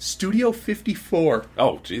don't. Studio 54.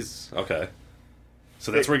 Oh, jeez. Okay.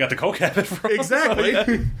 So that's where he got the coke habit from? Exactly.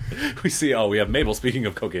 So, yeah. We have Mabel. Speaking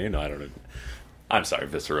of cocaine, no, I don't know. I'm sorry,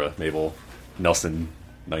 Viscera, Mabel, Nelson...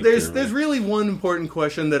 There's really one important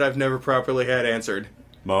question that I've never properly had answered.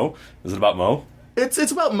 Mo? Is it about Mo?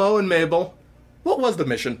 It's about Mo and Mabel. What was the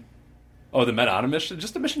mission? Oh, the men on a mission?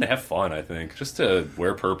 Just a mission to have fun, I think. Just to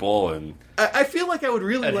wear purple and... I feel like I would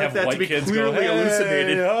really like that to be clearly go, hey,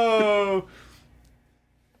 elucidated. Oh.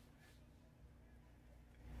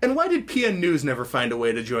 And why did PN News never find a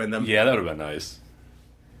way to join them? Yeah, that would have been nice.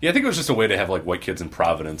 Yeah, I think it was just a way to have, like, white kids in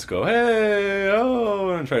Providence go, hey,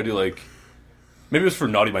 oh, and try to do, like... Maybe it was for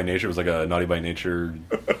Naughty by Nature. It was like a Naughty by Nature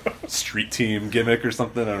street team gimmick or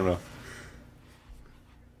something. I don't know.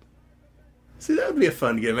 See, that would be a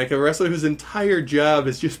fun gimmick. A wrestler whose entire job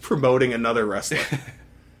is just promoting another wrestler.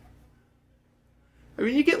 I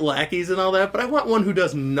mean, you get lackeys and all that, but I want one who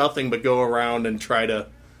does nothing but go around and try to...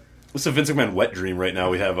 It's a Vince McMahon wet dream right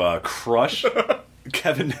now. We have Crush,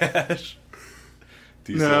 Kevin Nash,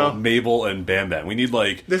 Diesel, Mabel, and Bam Bam. We need,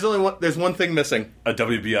 like... There's one thing missing. A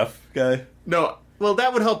WBF guy? No. Well,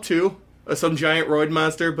 that would help, too. Some giant roid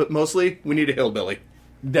monster, but mostly, we need a hillbilly.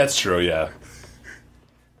 That's true, yeah.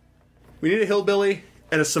 We need a hillbilly,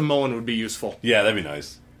 and a Samoan would be useful. Yeah, that'd be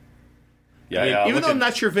nice. Yeah, I mean, yeah. even though I'm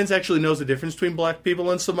not sure Vince actually knows the difference between black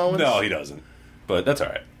people and Samoans. No, he doesn't. But that's all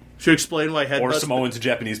right. Should explain why headbutts... Or Samoans to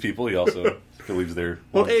Japanese people. He also believes they're...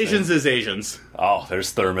 Well, Asians is Asians. Oh,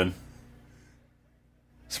 there's Thurman.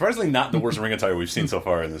 Surprisingly not the worst ring attire we've seen so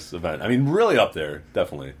far in this event. I mean, really up there,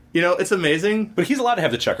 definitely. You know, it's amazing. But he's allowed to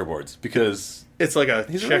have the checkerboards, because... It's like a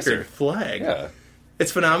he's checkered flag. Yeah.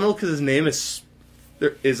 It's phenomenal because his name is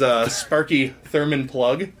Sparky Thurman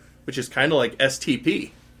Plug, which is kind of like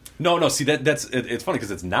STP. No, see, that's it's funny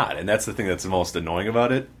because it's not, and that's the thing that's the most annoying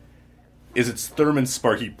about it, is it's Thurman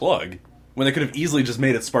Sparky Plug, when they could have easily just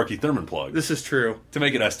made it Sparky Thurman Plug. This is true. To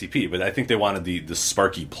make it STP, but I think they wanted the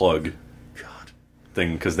Sparky Plug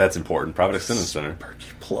thing, because that's important. Providence Tennis Center. Sparky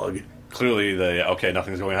Plug. Clearly,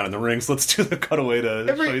 nothing's going on in the ring, so let's do the cutaway to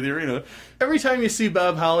show you the arena. Every time you see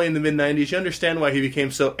Bob Holly in the mid-90s, you understand why he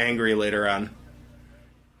became so angry later on.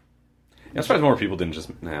 Yeah, I'm surprised more people didn't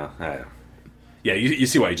just... Yeah, you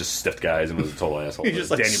see why he just stiffed guys and was a total asshole. He just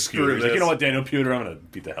like, Daniel screw Pewter. He's this. like, you know what, Daniel Pewter, I'm going to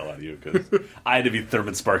beat the hell out of you, because I had to be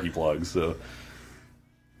Thurman Sparky Plug, so...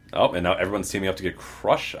 Oh, and now everyone's teaming up to get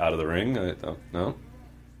Crush out of the ring. No?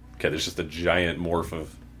 Okay, there's just a giant morph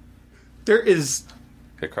of... There is...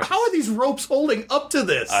 Okay, Crush. How are these ropes holding up to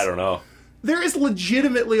this? I don't know. There is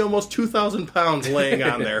legitimately almost 2,000 pounds laying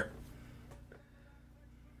on there.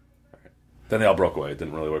 Then they all broke away. It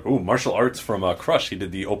didn't really work. Ooh, martial arts from Crush. He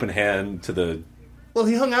did the open hand to the... Well,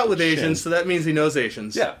 he hung out with Asians, so that means he knows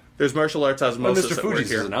Asians. Yeah. There's martial arts osmosis Mr. at work Fuji's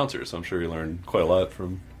here. his announcer, so I'm sure he learned quite a lot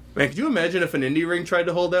from... Man, could you imagine if an indie ring tried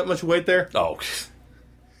to hold that much weight there? Oh.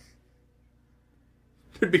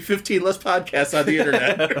 There'd be 15 less podcasts on the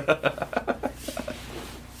internet.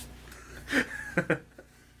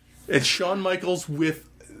 And Shawn Michaels with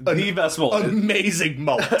The best mullet. amazing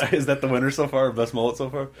mullet. Is that the winner so far? Best mullet so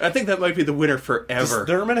far? I think that might be the winner forever. Does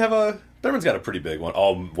Thurman have a... Thurman's got a pretty big one.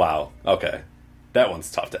 Oh, wow. Okay. That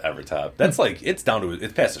one's tough to ever top. That's like... It's down to...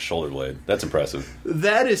 It's past the shoulder blade. That's impressive.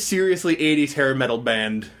 That is seriously 80s hair metal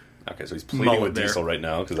band. Okay, so he's pleading Mullet with there. Diesel right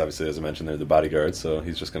now, because obviously, as I mentioned, they're the bodyguards, so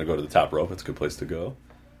he's just going to go to the top rope. It's a good place to go.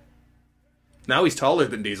 Now he's taller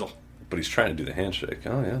than Diesel. But he's trying to do the handshake.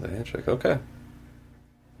 Oh, yeah, the handshake. Okay.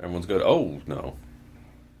 Everyone's good. Oh, no.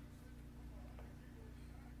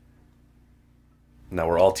 Now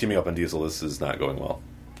we're all teaming up on Diesel. This is not going well.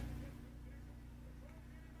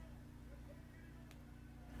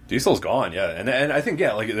 Diesel's gone, yeah. And I think,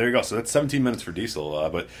 yeah, like, there you go. So that's 17 minutes for Diesel.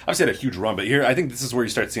 But obviously had a huge run. But here, I think this is where you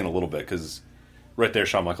start seeing a little bit, because right there,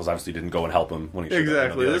 Shawn Michaels obviously didn't go and help him when he should have.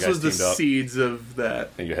 Exactly. You know, This was the teamed up. seeds of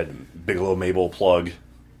that. And you had Bigelow, Mabel, Plug,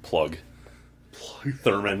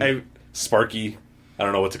 Thurman, Sparky. I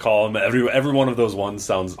don't know what to call them. Every one of those ones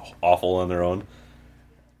sounds awful on their own.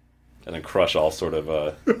 And then Crush all sort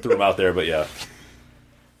of threw them out there, but yeah.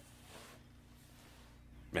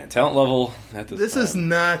 Man, talent level at this This is time.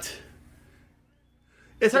 not...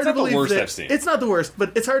 It's hard not to the believe worst that... I've seen. It's not the worst,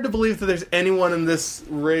 but it's hard to believe that there's anyone in this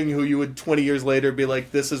ring who you would 20 years later be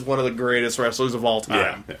like, this is one of the greatest wrestlers of all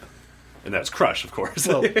time. Yeah. And that's Crush, of course.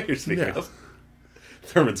 Well, You're speaking yeah. of.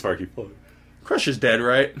 Thurman, Sparky, Plug. Crush is dead,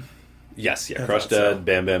 right? Yes, yeah. I Crush thought dead, so.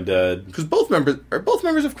 Bam Bam dead. Because both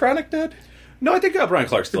members of Chronic dead? No, I think Brian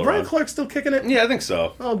Clark's still Is Brian around. Clark still kicking it? Yeah, I think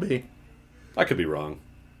so. I'll be. I could be wrong.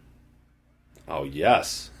 Oh,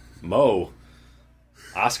 yes. Mo.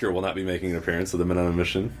 Oscar will not be making an appearance of the Men on a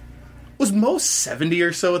Mission. Was Mo 70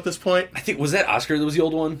 or so at this point? I think, was that Oscar that was the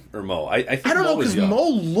old one? Or Mo? I think I don't know, Mo was because young. Mo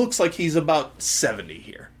looks like he's about 70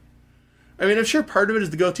 here. I mean, I'm sure part of it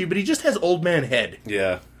is the goatee, but he just has old man head.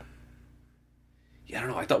 Yeah. Yeah, I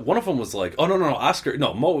don't know. I thought one of them was like... Oh, no. Oscar...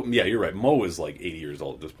 No, Mo... Yeah, you're right. Mo is like 80 years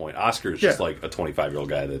old at this point. Oscar is just Yeah. like a 25-year-old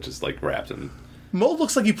guy that just like rapped and... Mo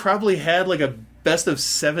looks like he probably had like a best of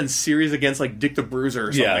 7 series against like Dick the Bruiser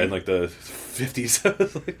or something. Yeah, in like the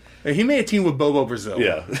 50s. And he made a team with Bobo Brazil.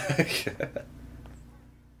 Yeah.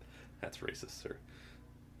 That's racist, sir.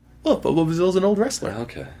 Well, Bobo Brazil's an old wrestler.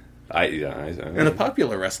 Okay. And a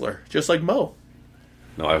popular wrestler, just like Mo.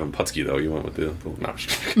 No, Ivan Putski, though. You went with the... No, I'm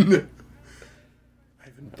just kidding.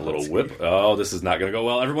 A little whip. Oh, this is not going to go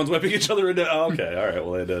well. Everyone's whipping each other into... Oh, okay, all right.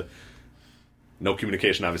 Well, they had no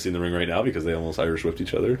communication, obviously, in the ring right now because they almost Irish whipped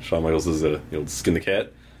each other. Shawn Michaels is the old skin the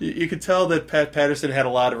cat. You could tell that Pat Patterson had a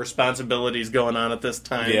lot of responsibilities going on at this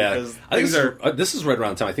time. Yeah, because I think this is right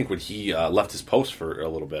around the time I think when he left his post for a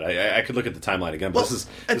little bit. I could look at the timeline again, but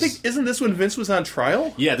isn't this when Vince was on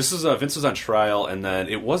trial? Yeah, this is Vince was on trial, and then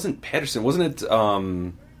it wasn't Patterson, wasn't it?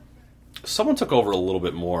 Someone took over a little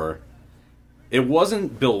bit more. It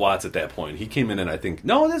wasn't Bill Watts at that point. He came in, and I think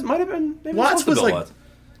this might have been Watts was Bill like Watts.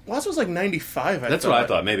 Watts was like 95. That's what I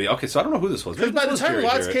thought. Maybe okay. So I don't know who this was. Because by the time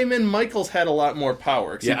Watts came in, Michaels had a lot more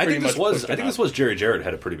power. Yeah, I think this was Jerry Jarrett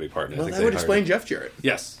had a pretty big part in it. Well, that would explain Jeff Jarrett.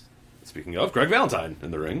 Yes. Speaking of Greg Valentine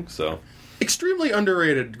in the ring, so extremely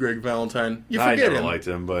underrated Greg Valentine. You forget I never him. liked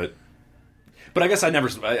him, but I guess I never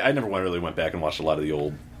really went back and watched a lot of the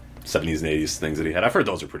old 70s and 80s things that he had. I've heard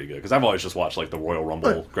those are pretty good because I've always just watched like the Royal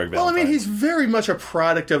Rumble. Greg Valentine. Well, I mean, he's very much a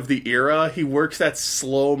product of the era. He works that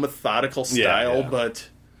slow, methodical style, but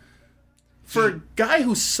for a guy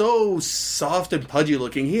who's so soft and pudgy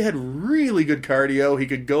looking, he had really good cardio. He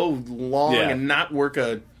could go long and not work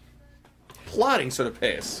a plodding sort of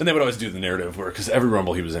pace. And they would always do the narrative work because every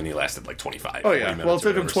Rumble he was in, he lasted like 25. Oh yeah, well, it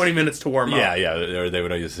took him 20 minutes to warm up. Yeah. They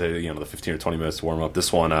would always say the 15 or 20 minutes to warm up.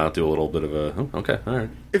 This one, I'll do a little bit of a okay, all right.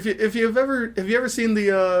 Have you ever seen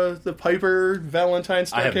the Piper Valentine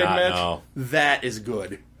Starrcade match? No. That is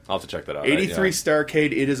good. I'll have to check that out. 83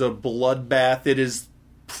 Starrcade. It is a bloodbath. It is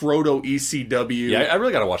proto ECW. Yeah, I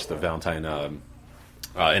really got to watch the Valentine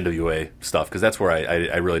NWA stuff because that's where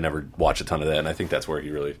I really never watched a ton of that, and I think that's where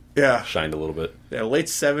he really shined a little bit. Yeah, late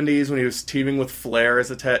 70s when he was teaming with Flair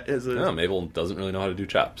as a Mabel doesn't really know how to do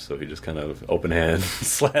chops, so he just kind of open hand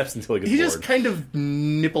slaps until he gets bored. He just kind of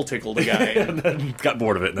nipple tickled a guy. And then got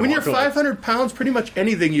bored of it. And when you're 500 pounds, pretty much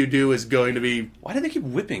anything you do is going to be... Why do they keep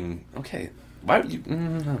whipping? Okay. Why would you...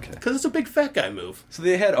 okay. Because it's a big fat guy move. So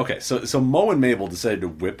they had... Okay, so Mo and Mabel decided to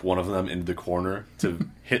whip one of them into the corner to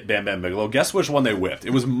hit Bam Bam Bigelow. Guess which one they whipped?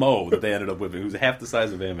 It was Mo that they ended up whipping, who's half the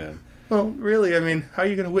size of Bam Bam. Well, really, I mean, how are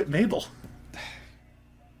you going to whip Mabel?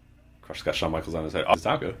 Crush's got Shawn Michaels on his head. Oh,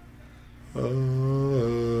 Taco.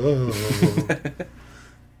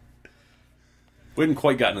 We hadn't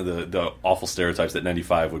quite gotten to the awful stereotypes that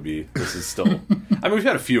 95 would be. This is still... I mean, we've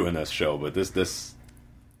had a few in this show, but this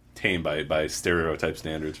tamed by stereotype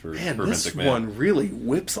standards for Vince McMahon. This one really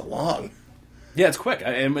whips along. Yeah, it's quick.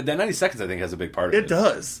 And that 90 seconds, I think, has a big part of it. It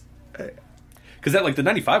does. Because that, like, the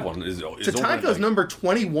 95 one is Tatanka's number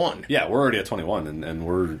 21. Yeah, we're already at 21, and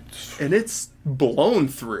we're... And it's blown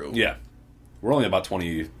through. Yeah. We're only about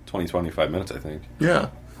 25 minutes, I think. Yeah.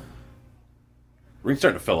 Ring's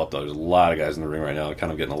starting to fill up, though. There's a lot of guys in the ring right now.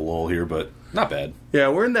 Kind of getting a lull here, but not bad. Yeah,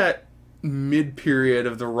 we're in that mid-period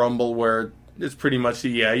of the Rumble where it's pretty much,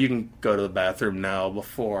 you can go to the bathroom now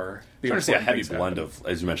before... I'm trying to see a heavy blend of,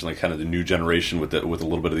 as you mentioned, like kind of the new generation with a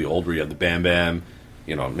little bit of the old, where you have the Bam Bam,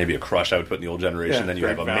 maybe a Crush I would put in the old generation. Then you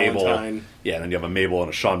have a Valentine. Mabel. Yeah, then you have a Mabel and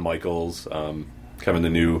a Shawn Michaels. Kind of the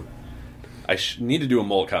new... I need to do a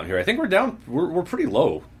mullet count here. I think we're down... We're pretty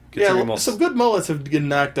low. Some good mullets have been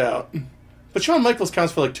knocked out. But Shawn Michaels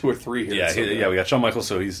counts for like 2 or 3 here. Yeah, we got Shawn Michaels,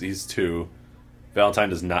 so he's 2. Valentine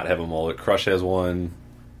does not have a mullet. Crush has 1.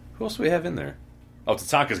 Who else do we have in there? Oh,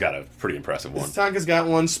 Tatanka's got a pretty impressive one. Tatanka's got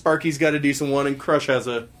 1, Sparky's got a decent one, and Crush has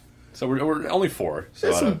a... So we're only 4.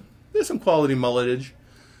 So there's some quality mulletage.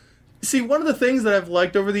 See, one of the things that I've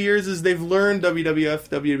liked over the years is they've learned WWF,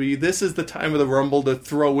 WWE, this is the time of the Rumble to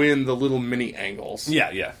throw in the little mini angles.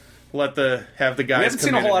 Yeah. Have the guys We haven't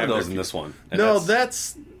seen a whole lot of those in this one. No,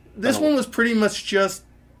 this one was pretty much just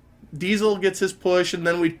Diesel gets his push, and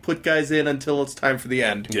then we put guys in until it's time for the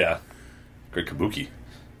end. Yeah. Great Kabuki.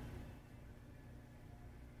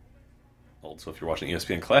 So if you're watching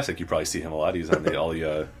ESPN Classic, you probably see him a lot. He's on all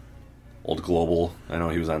the old Global. I know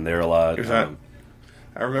he was on there a lot.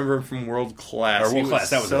 I remember him from World Class. Or World Class,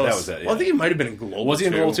 that was it. Yeah. Well, I think he might have been in Global. Was he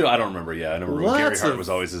in Global too? I don't remember. Yeah, I remember Gary Hart was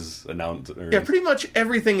always his announcer. Yeah, pretty much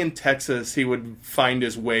everything in Texas he would find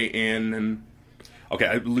his way in. And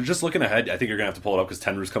okay, just looking ahead, I think you're gonna have to pull it up because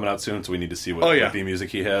Tenru's coming out soon, so we need to see what theme music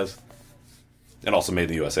he has. And also Made in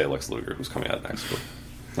the USA, Lex Luger, who's coming out next. But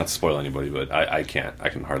not to spoil anybody, but I can't. I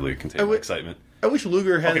can hardly contain my excitement. I wish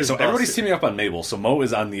Luger had his... Okay, so everybody's teaming up on Mabel, so Mo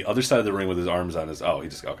is on the other side of the ring with his arms on his... Oh, he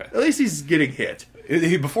just... Okay. At least he's getting hit.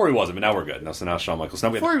 Before he wasn't, but now we're good. So now Shawn Michaels. Now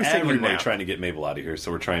we have everybody trying to get Mabel out of here, so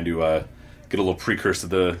we're trying to get a little precursor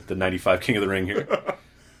to the 95 King of the Ring here.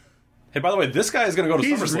 Hey, by the way, this guy is going to go to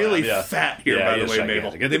SummerSlam. He's really fat here, by the way,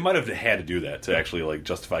 Mabel. They might have had to do that to actually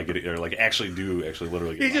justify getting... Or actually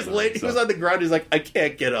literally get him out. He was on the ground, he's like, I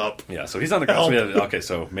can't get up. Yeah, so he's on the ground.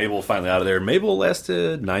 So Mabel finally out of there. Mabel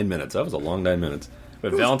lasted 9 minutes. That was a long 9 minutes.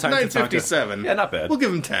 But Valentine 9:57. Yeah, not bad. We'll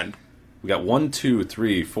give him 10. We got 1, 2,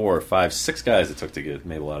 3, 4, 5, 6 guys it took to get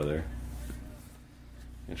Mabel out of there.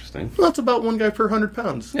 Interesting. Well, that's about one guy per 100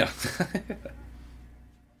 pounds. Yeah.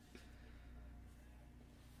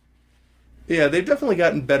 Yeah, they've definitely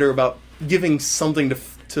gotten better about giving something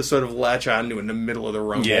to sort of latch onto in the middle of the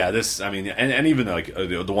Rumble. Yeah, and even like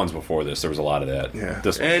the ones before this, there was a lot of that. Yeah.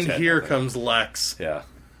 This one And just had here nothing. comes Lex. Yeah.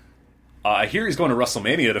 I hear he's going to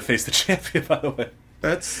WrestleMania to face the champion, by the way.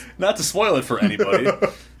 That's Not to spoil it for anybody.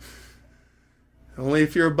 only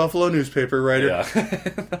if you're a Buffalo newspaper writer.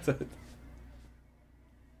 Yeah.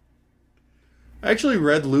 I actually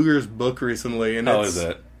read Luger's book recently, and How is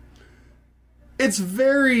it? It's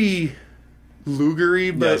very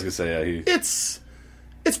Luger-y, but Yeah, I was going to say, yeah.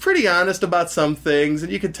 it's pretty honest about some things,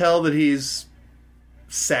 and you can tell that he's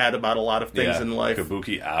sad about a lot of things in life.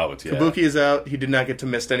 Kabuki out, yeah. Kabuki is out. He did not get to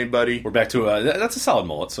miss anybody. We're back to, that's a solid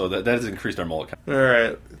mullet, so that has increased our mullet count. All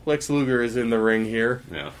right, Lex Luger is in the ring here.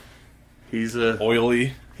 Yeah. He's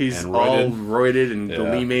Oily He's and all roided. roided and Yeah.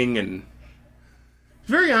 gleaming, and he's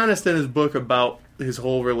very honest in his book about his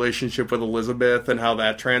whole relationship with Elizabeth and how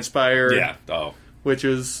that transpired. Yeah, oh. Which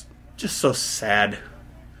is just so sad.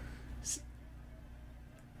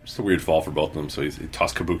 Just a weird fall for both of them, so he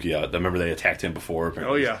tossed Kabuki out. I remember they attacked him before.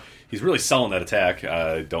 Apparently. Oh, yeah. He's really selling that attack.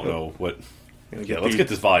 I don't know what... Yeah, let's get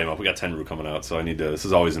this volume up. We got Tenru coming out, so I need to... This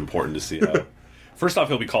is always important to see how... First off,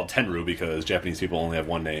 he'll be called Tenru because Japanese people only have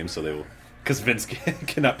one name, so they will... Because Vince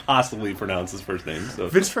cannot possibly pronounce his first name. So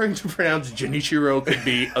Vince trying to pronounce Genichiro could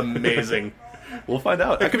be amazing. we'll find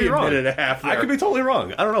out. I could be a wrong. minute and a half I there. could be totally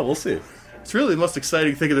wrong. I don't know. We'll see. It's really the most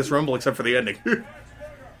exciting thing of this Rumble, except for the ending.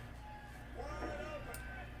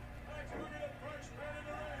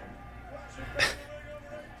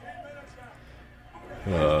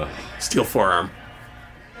 Steel forearm.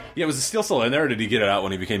 Yeah, was the steel still in there, or did he get it out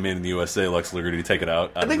when he became man in the USA, Lex Luger? Did he take it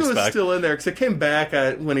out? I think it was still in there because it came back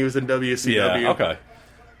when he was in WCW. Yeah, okay.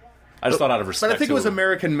 I just thought out of respect. But I think it was to him.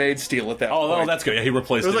 American-made steel at that point. Oh, that's good. Yeah, he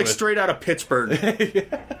replaced It it. was like with, straight out of Pittsburgh.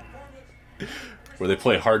 where they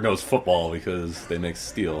play hard-nosed football because they make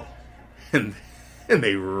steel. and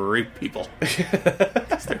they rape people.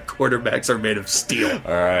 'Cause their quarterbacks are made of steel.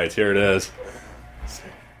 All right, here it is.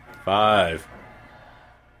 5.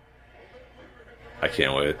 I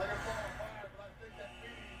can't wait.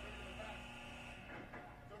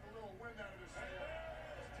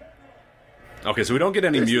 Okay, so we don't get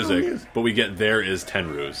any There's no music, music. but we get There Is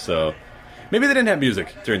Tenru. So maybe they didn't have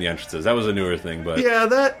music during the entrances. That was a newer thing, but Yeah,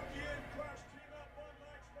 that...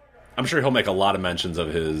 I'm sure he'll make a lot of mentions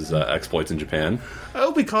of his exploits in Japan. I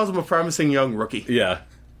hope he calls him a promising young rookie. Yeah.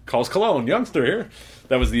 Calls Cologne, youngster here.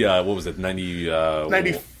 That was the, what was it,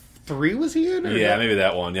 93 was he in? Or Yeah, not? maybe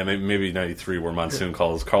that one. Yeah, maybe 93 where Monsoon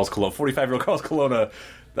calls Carlos Colon, 45-year-old Carlos Colon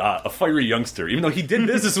a fiery youngster, even though he did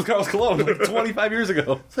business with Carlos Colon like 25 years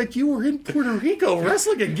ago. It's like you were in Puerto Rico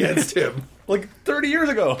wrestling against him. Like 30 years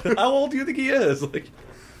ago. How old do you think he is? Like,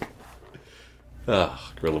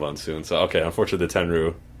 Gorilla Monsoon. So, okay, unfortunately the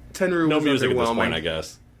Tenru Tenru no was music at this underwhelming. point, I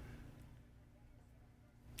guess.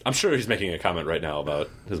 I'm sure he's making a comment right now about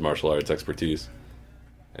his martial arts expertise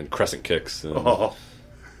and crescent kicks and Oh.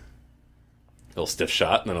 a little stiff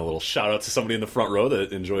shot, and then a little shout out to somebody in the front row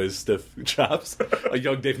that enjoys stiff chops. A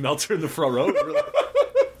young Dave Meltzer in the front row.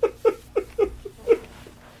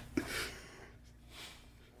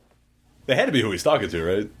 They had to be who he's talking to,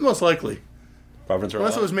 right? Most likely. Providence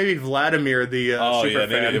Unless it was maybe Vladimir, the Oh super yeah,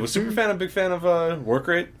 maybe fan. it was super fan. A big fan of work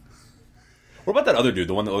rate. What about that other dude,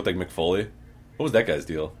 the one that looked like Mick Foley? What was that guy's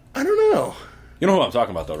deal? I don't know. You know who I'm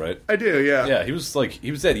talking about, though, right? I do, yeah. Yeah, he was at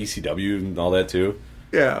ECW and all that too.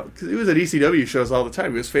 Yeah, because he was at ECW shows all the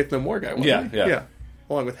time. He was Faith No More guy, wasn't he? Yeah.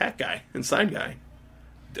 Along with Hat Guy and Sign Guy.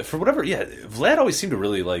 For whatever, yeah, Vlad always seemed to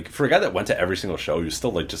really like. For a guy that went to every single show, he was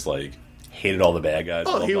still just hated all the bad guys.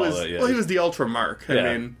 Oh, loved he all was. that, yeah. Well, he was the Ultra Mark. Yeah.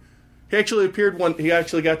 I mean, he actually appeared He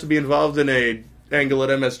actually got to be involved in a angle at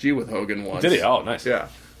MSG with Hogan once. Did he? Oh, nice. Yeah,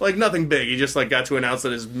 like nothing big. He just got to announce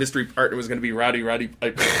that his mystery partner was going to be Roddy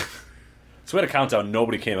Piper. So we had a countdown.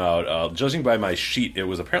 Nobody came out. Judging by my sheet, it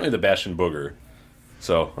was apparently the Bastion Booger.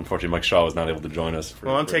 So unfortunately, Mike Shaw was not able to join us.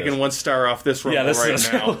 Well, I'm taking 1 star off this Rumble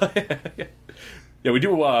right now. Yeah, we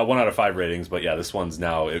do 1 out of 5 ratings, but yeah, this one's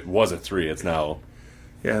now. It was a 3. It's now.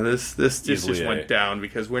 Yeah, this just Easily went A. down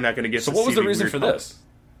because we're not going to get. So to what was see the reason weird for bumps. this?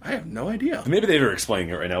 I have no idea. Maybe they were explaining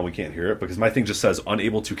it right now. We can't hear it because my thing just says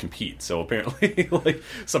unable to compete. So apparently,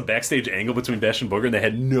 some backstage angle between Bash and Booger, and they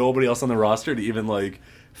had nobody else on the roster to even I'm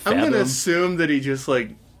fathom. going to assume that he just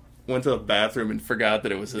went to the bathroom and forgot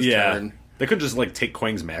that it was his turn. They could just take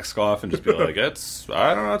Quang's mask off and just be like, "It's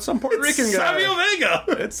I don't know, it's some Puerto Rican guy. Savio Vega.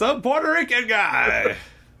 It's some Puerto Rican guy."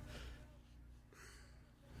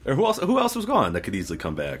 Or who else was gone that could easily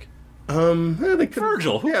come back? They could,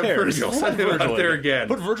 Virgil. Who cares? Virgil. Send him out there again.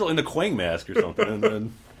 Put Virgil in the Quang mask or something, and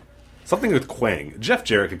then something with Quang. Jeff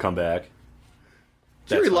Jarrett could come back.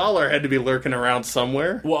 Jerry Lawler had to be lurking around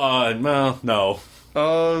somewhere. Well, no.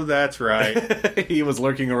 Oh, that's right. He was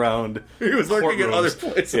lurking around. He was lurking in courtrooms. other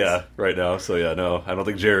places. Yeah, right now. So yeah, no, I don't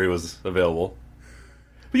think Jerry was available.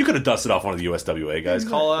 But you could have dusted off one of the USWA guys.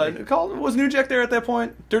 Exactly. Call. Was New Jack there at that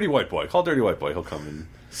point? Dirty White Boy. Call Dirty White Boy. He'll come in.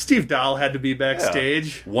 Steve Dahl had to be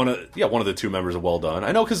backstage. One of the two members of Well Done.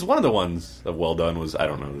 I know because one of the ones of Well Done was I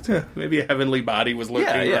don't know. Yeah, maybe a Heavenly Body was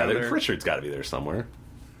lurking around there. Richard's got to be there somewhere.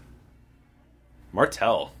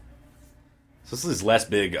 Martel. So this is his last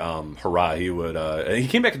big hurrah. He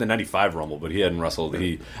came back in the '95 Rumble, but he hadn't wrestled.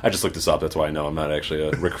 I just looked this up. That's why I know I'm not actually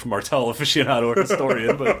a Rick Martel aficionado or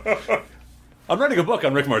historian, but I'm writing a book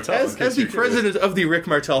on Rick Martel. As the president of the Rick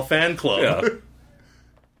Martel fan club. Yeah.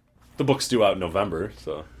 The book's due out in November,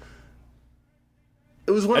 so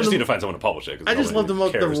it was one I of just the, need to find someone to publish it. I just love the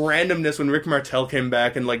randomness when Rick Martel came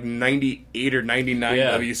back in like '98 or '99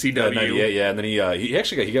 WCW. '98, and then he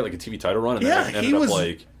got like a TV title run. And then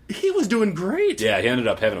he was doing great. Yeah, he ended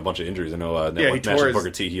up having a bunch of injuries. I know that he match with Booker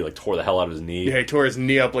T, he like tore the hell out of his knee. Yeah, he tore his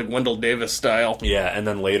knee up like Wendell Davis style. Yeah, and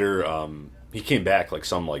then later he came back like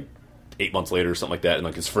 8 months later or something like that, and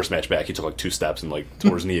like his first match back, he took like 2 steps and like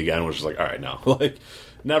tore his knee again, which was like, all right, now like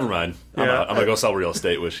never mind. I'm gonna go sell real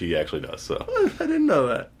estate, which he actually does. So I didn't know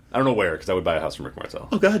that. I don't know where, because I would buy a house from Rick Martel.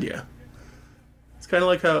 Oh God, yeah. It's kind of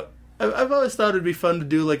like how I've always thought it'd be fun to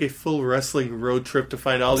do like a full wrestling road trip to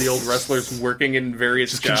find all the old wrestlers working in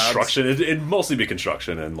various jobs. Construction. It'd mostly be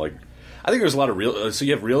construction, and like I think there's a lot of real. So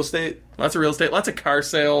you have real estate, lots of real estate, lots of car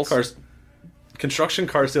sales, construction,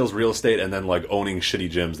 car sales, real estate, and then like owning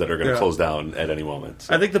shitty gyms that are going to close down at any moment.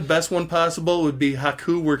 So. I think the best one possible would be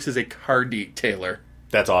Haku works as a car detailer.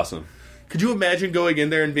 That's awesome. Could you imagine going in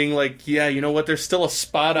there and being like, yeah, you know what, there's still a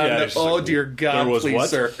spot on that. Oh, like, dear God, please, what?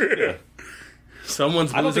 Sir. Yeah.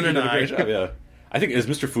 Someone's losing an eye. Yeah. I think, is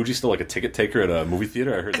Mr. Fuji still like a ticket taker at a movie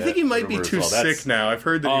theater? I heard that. I think he might be too sick now. I've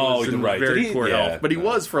heard that he was in very poor health. But he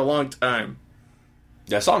was for a long time.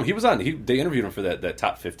 Yeah, I saw him. He was on. They interviewed him for that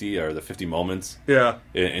top 50 or the 50 moments. Yeah.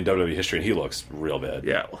 In WWE history, and he looks real bad.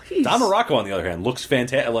 Yeah. Well, Don Morocco, on the other hand, looks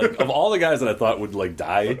fantastic. Like of all the guys that I thought would like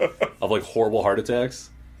die of like horrible heart attacks.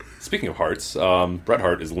 Speaking of hearts, Bret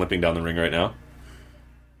Hart is limping down the ring right now.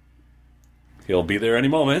 He'll be there any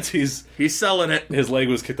moment. He's selling it. His leg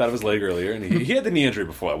was kicked out of his leg earlier, and he had the knee injury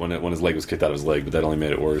before when his leg was kicked out of his leg, but that only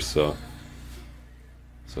made it worse. So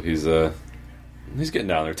he's getting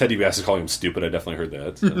down there. Ted DiBiase is calling him stupid. I definitely heard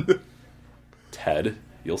that. So. Ted,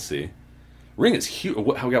 you'll see. Ring is huge.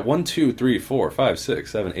 We got 1, 2, 3, 4, 5,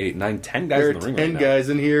 6, 7, 8, 9, 10 guys in the ring. 10 guys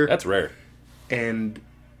in here. That's rare. And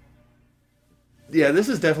yeah, this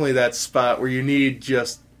is definitely that spot where you need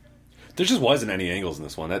just. There just wasn't any angles in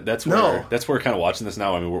this one. That's where kind of watching this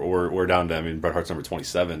now. I mean, we're down to Bret Hart's number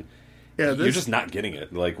 27. Yeah, you're just not getting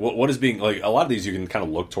it. Like what is being like a lot of these you can kind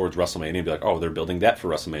of look towards WrestleMania and be like, oh, they're building that for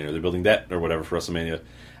WrestleMania. Or they're building that or whatever for WrestleMania.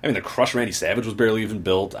 I mean, the Crush Randy Savage was barely even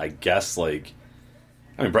built. I guess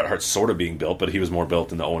Bret Hart's sort of being built, but he was more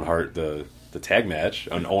built in the Owen Hart the tag match.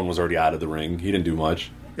 And Owen was already out of the ring. He didn't do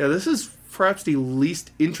much. Yeah, this is perhaps the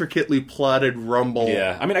least intricately plotted Rumble.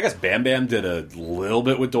 Yeah, I mean, I guess Bam Bam did a little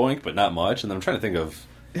bit with Doink, but not much. And then I'm trying to think of.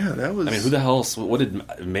 Yeah, that was. I mean, who the hell? What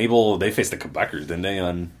did Mabel? They faced the Quebecers, didn't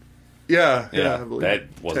they? Yeah, I believe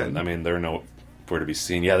that wasn't. 10. I mean, they're nowhere to be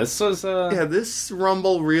seen. Yeah, this was. This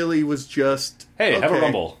Rumble really was just. Hey, have a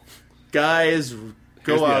Rumble, guys.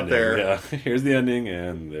 Go out there. Yeah, here's the ending,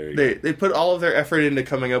 and there you go. They put all of their effort into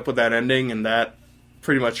coming up with that ending, and that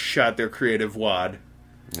pretty much shot their creative wad.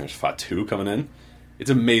 There's Fatu coming in. It's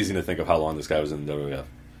amazing to think of how long this guy was in WWF.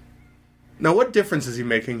 Now, what difference is he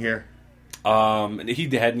making here? He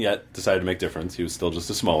hadn't yet decided to make difference. He was still just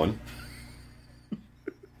a Samoan.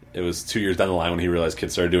 It was 2 years down the line when he realized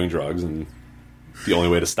kids started doing drugs, and the only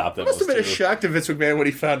way to stop them must have been a shock to Vince McMahon when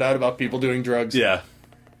he found out about people doing drugs. Yeah.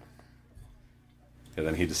 And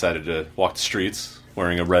then he decided to walk the streets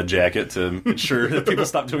wearing a red jacket to ensure that people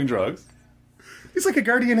stopped doing drugs. He's like a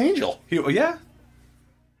guardian angel. Yeah.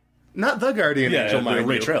 Not the guardian angel, mind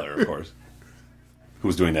Ray you. Traylor, of course. Who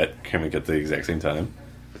was doing that gimmick at the exact same time.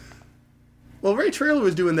 Well, Ray Traylor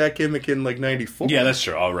was doing that gimmick in, 94. Yeah, that's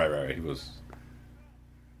true. Oh, right. He was...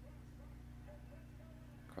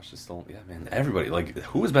 Crush is still... Yeah, man, everybody,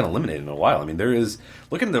 who has been eliminated in a while? I mean, there is...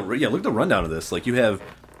 Look at the rundown of this. You have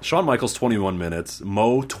Shawn Michaels, 21 minutes.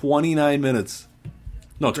 Mo, 29 minutes.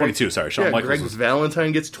 No, 22, sorry. Shawn Michaels. Greg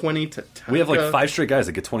Valentine gets 20. We have 5 straight guys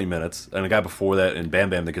that get 20 minutes, and a guy before that, and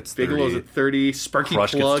Bam Bam that gets 30. Bigelow's at 30. Sparky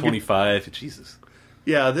Crush Plug gets 25. Jesus.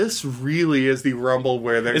 Yeah, this really is the Rumble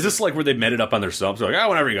where they're... Is this like where they met it up on their subs? They're like,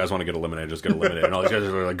 whenever you guys want to get eliminated, just get eliminated. And all these guys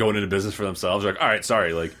are like going into business for themselves. They're like, all right,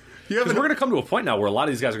 sorry. Like, because we're going to come to a point now where a lot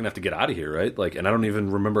of these guys are going to have to get out of here, right? Like, and I don't even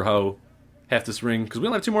remember how half this ring, because we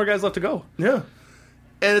only have 2 more guys left to go. Yeah.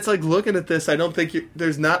 And it's like, looking at this, I don't think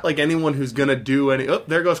there's not like anyone who's going to do any... Oh,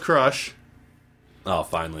 there goes Crush. Oh,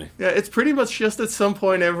 finally. Yeah, it's pretty much just at some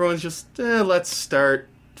point everyone's just, let's start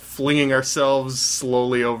flinging ourselves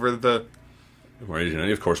slowly over the... Marty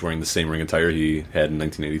Jannetty, of course, wearing the same ring attire he had in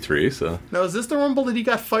 1983. So now, is this the Rumble that he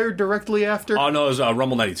got fired directly after? Oh no, it was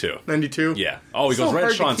Rumble 92. 92. Yeah. Oh, he goes right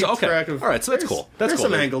at Sean. So, okay. All right, so that's cool. That's there's cool.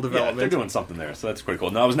 some angle development. Yeah, they're doing something there, so that's pretty cool.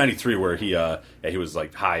 No, it was 93 where he was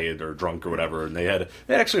like high or drunk or whatever, and they had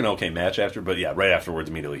actually an okay match after. But yeah, right afterwards,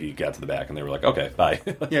 immediately he got to the back, and they were like, okay, bye.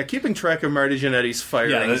 Yeah, keeping track of Marty Jannetty's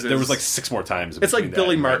firings. Yeah, there was like 6 more times. It's like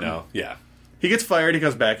Billy Martin. Right now. Yeah. He gets fired, he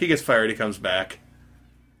comes back. He gets fired, he comes back.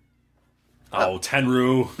 Oh,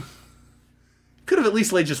 Tenryu. Could have at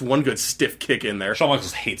least laid just one good stiff kick in there. Shawn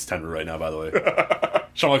Michaels hates Tenryu right now, by the way.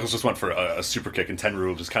 Shawn Michaels just went for a super kick, and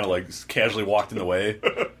Tenryu just kind of like casually walked in the way.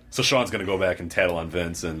 So Shawn's going to go back and tattle on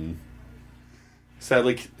Vince, and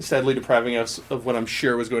sadly depriving us of what I'm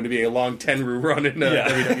sure was going to be a long Tenryu run in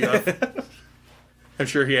WWF. I'm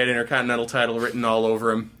sure he had Intercontinental title written all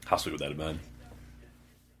over him. How sweet would that have been?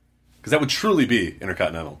 Because that would truly be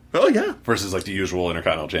Intercontinental. Oh, yeah. Versus like the usual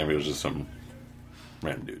Intercontinental champion was just some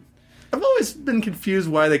random dude. I've always been confused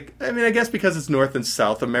why they... I mean, I guess because it's North and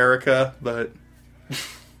South America, but...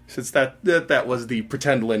 Since that was the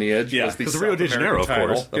pretend lineage. Yeah, because the Rio de Janeiro,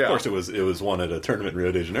 title. of course. Of course it was won at a tournament in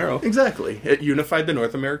Rio de Janeiro. Exactly. It unified the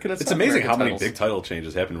North American and It's South amazing American how many titles. big title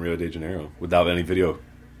changes happen in Rio de Janeiro without any video.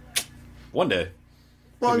 One day.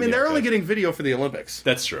 Well, I mean, they're only getting video for the Olympics.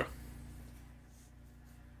 That's true.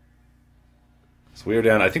 So we are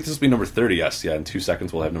down, I think this will be number 30, yes. Yeah, in 2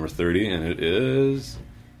 seconds we'll have number 30, and it is...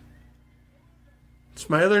 It's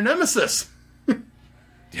my other nemesis.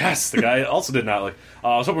 Yes, the guy also did not like...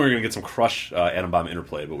 I was hoping we were going to get some Crush Atom Bomb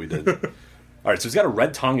interplay, but we did. Alright, so he's got a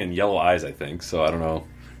red tongue and yellow eyes, I think, so I don't know.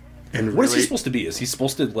 And what is he supposed to be? Is he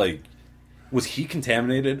supposed to, like... Was he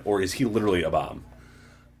contaminated, or is he literally a bomb?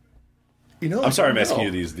 You know, I'm sorry I'm asking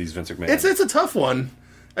you these Vince McMahon. It's a tough one.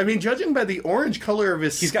 I mean, judging by the orange color of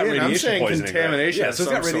his He's skin, got radiation I'm saying poisoning. contamination. Yeah, so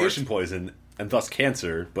he's got radiation poison and thus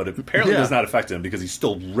cancer, but it apparently does not affect him because he's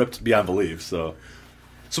still ripped beyond belief. So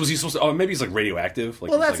was he supposed to? Oh, maybe he's like radioactive.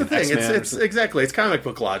 Like, well, that's like the thing. It's exactly. It's comic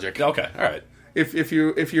book logic. Okay, all right. If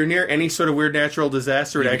you're near any sort of weird natural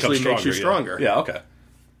disaster, it actually makes you stronger. Yeah, okay.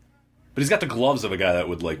 But he's got the gloves of a guy that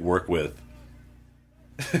would like work with.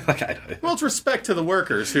 Well, it's respect to the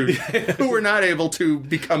workers who were not able to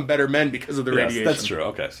become better men because of the radiation. That's true.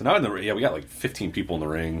 Okay, so now in the we got like 15 people in the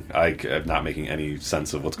ring. I'm not making any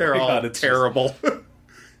sense of what's They're going all on. It's terrible.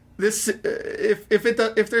 This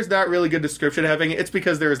if there's not really good description having it, it's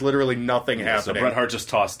because there is literally nothing happening. So Bret Hart just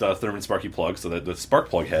tossed Thurman Sparky Plug, so that the Spark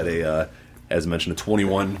Plug had a, as mentioned, a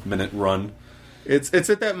 21-minute run. It's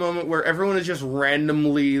at that moment where everyone is just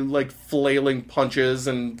randomly like flailing punches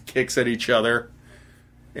and kicks at each other.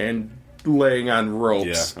 And laying on ropes.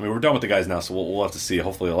 Yeah, I mean, we're done with the guys now, so we'll have to see.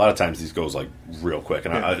 Hopefully, a lot of times these goes like real quick.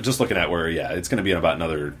 And I just looking at where, it's going to be in about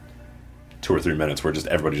another 2 or 3 minutes where just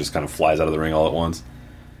everybody just kind of flies out of the ring all at once.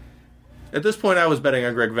 At this point, I was betting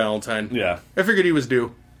on Greg Valentine. Yeah. I figured he was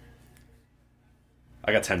due.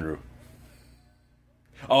 I got Tenryu.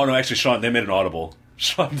 Oh, no, actually, Sean, they made an audible.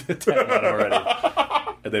 Sean did tap on it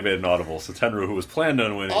already. And they made an audible. So Tenryu, who was planned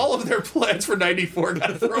on winning... All of their plans for 94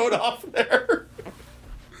 got thrown off there.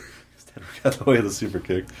 Got the way of the super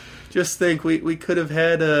kick. Just think, we could have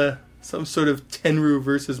had some sort of Tenryu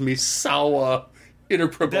versus Misawa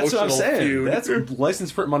interpromotional That's what I'm saying. feud. That's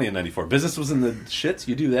licensed print money in 94. Business was in the shits,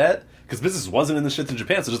 you do that. Because business wasn't in the shits in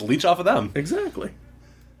Japan, so just leech off of them. Exactly.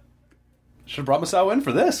 Should have brought Misawa in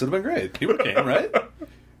for this. It would have been great. He would have came, right?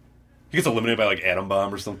 He gets eliminated by like Atom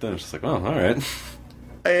Bomb or something. It's just like, oh, all right.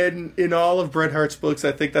 And in all of Bret Hart's books,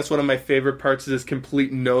 I think that's one of my favorite parts is his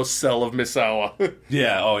complete no-sell of Misawa.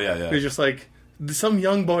 Yeah, oh yeah. He's just like, some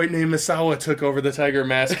young boy named Misawa took over the Tiger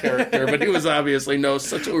Mask character, but he was obviously no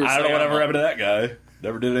Satoru I don't know Sayama. whatever happened to that guy.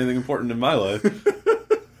 Never did anything important in my life.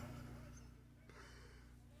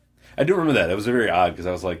 I do remember that. It was very odd because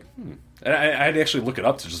I was like, And I had to actually look it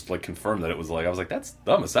up to just like confirm that it was like I was like, that's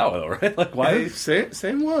the Misawa though, right? Like why?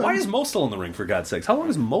 Same one. Why is Mo still in the ring for God's sakes? How long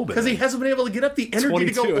has Mo been? Because he hasn't been able to get up the energy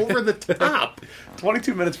to go 22. over the top.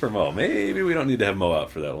 22 minutes for Mo. Maybe we don't need to have Mo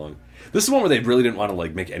out for that long. This is one where they really didn't want to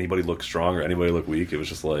like make anybody look strong or anybody look weak. It was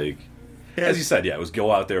just like, as you said, it was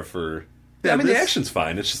go out there for. Yeah, I mean, the action's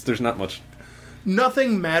fine. It's just there's not much.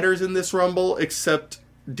 Nothing matters in this Rumble except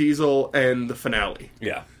Diesel and the finale.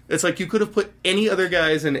 Yeah. It's like you could have put any other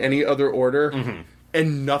guys in any other order,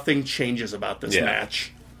 and nothing changes about this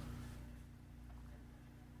match.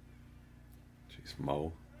 Jeez,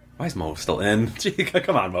 Mo. Why is Mo still in? Gee,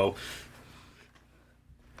 come on, Mo.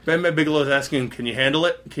 Bam Bam Bigelow's asking him, can you handle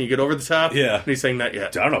it? Can you get over the top? Yeah. And he's saying, not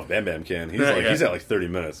yet. I don't know if Bam Bam can. He's at like 30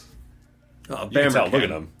 minutes. Oh, You can Bam tell, Bam look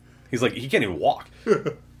can. at him. He's like, he can't even walk.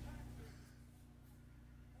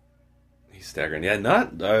 He's staggering. Yeah,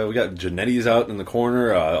 we got Jannetty's out in the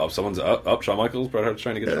corner. Someone's up. Shawn Michaels. Bret Hart's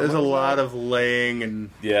trying to get Shawn There's a Michaels lot out. of laying and...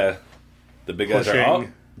 Yeah. The big guys are pushing. out.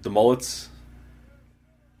 The mullets.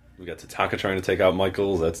 We got Tatanka trying to take out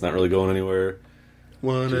Michaels. That's not really going anywhere.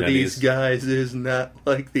 One of these guys is not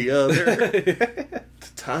like the other.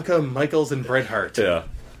 Tatanka, Michaels, and Bret Hart. Yeah.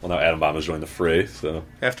 Well, now Adam Bomb has joined the fray, so...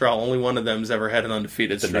 After all, only one of them's ever had an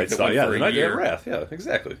undefeated The streak Night that Star, went yeah, for the a Night year. of Wrath, yeah,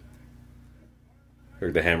 exactly.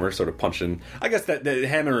 Heard the Hammer sort of punching. I guess that the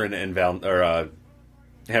Hammer and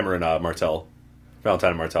Hammer and Martel, Valentine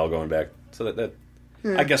and Martel going back. So that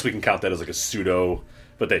I guess we can count that as like a pseudo,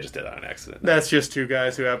 but they just did that on accident. That's just two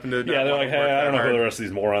guys who happen to... Yeah, they're like, hey, I don't know who the rest of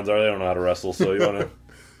these morons are. They don't know how to wrestle. So you want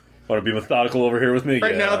to be methodical over here with me?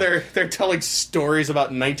 Right Yeah. now, they're telling stories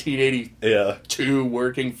about 1982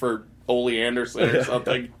 working for Ole Anderson or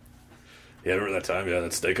something. Yeah, remember that time? Yeah,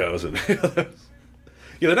 that steakhouse. And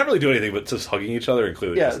yeah, they're not really doing anything but just hugging each other and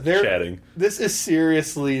clearly just chatting. This is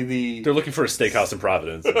seriously the... They're looking for a steakhouse in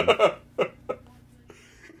Providence. They're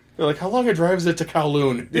like, how long a drive is it to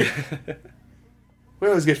Kowloon? We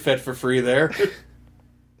always get fed for free there.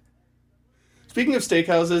 Speaking of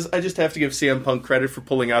steakhouses, I just have to give CM Punk credit for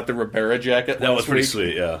pulling out the Ribera jacket. That was last pretty week.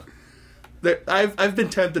 sweet, yeah. I've been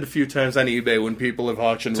tempted a few times on eBay when people have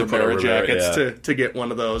auctioned To put a Ribera Ribera, jackets yeah. to get one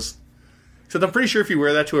of those. So I'm pretty sure if you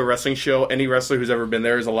wear that to a wrestling show, any wrestler who's ever been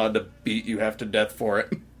there is allowed to beat you half to death for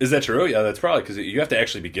it. Is that true? Yeah, that's probably because you have to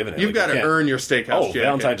actually be given it. You've got to earn your steakhouse jacket.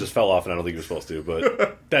 Valentine just fell off, and I don't think he was supposed to,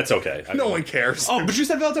 but that's okay. No one cares. Oh, but you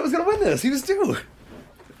said Valentine was going to win this. He was due.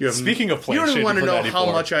 Speaking of playing you don't shit want to for know 94.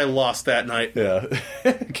 how much I lost that night. Yeah.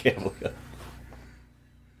 Can't believe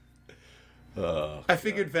it. I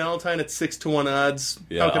figured Valentine at 6-1 odds.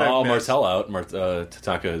 Yeah, How could I miss? Martel out.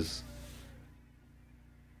 Tatanka has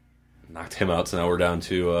knocked him out, so now we're down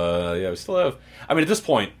to... we still have... I mean, at this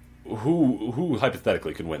point, who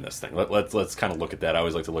hypothetically could win this thing? Let's kind of look at that. I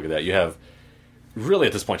always like to look at that. You have, really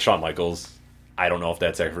at this point, Shawn Michaels. I don't know if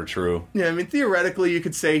that's ever true. Yeah, I mean, theoretically, you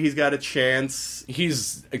could say he's got a chance.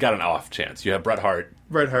 He's got an off chance. You have Bret Hart.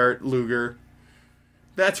 Bret Hart, Luger.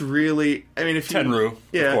 That's really... I mean, if you... Tenryu,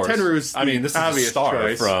 Yeah, of course. Tenryu's I mean, this is a obvious star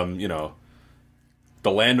choice. from,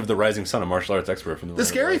 the land of the rising sun, a martial arts expert from the The land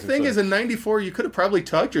scary of the thing rising is, sun. in '94, you could have probably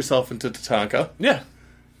talked yourself into Tatanka. Yeah.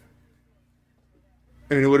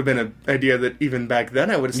 I mean, it would have been an idea that even back then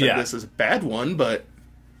I would have said Yeah. this is a bad one, but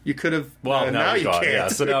you could have... Well, now he's you gone. can't. Yeah,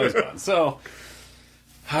 so now he's gone. So,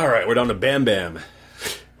 all right, we're down to Bam Bam.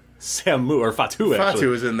 Samu, or Fatu, actually.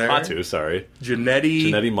 Fatu is in there. Fatu, sorry.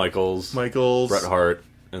 Jannetty, Michaels. Michaels, Bret Hart.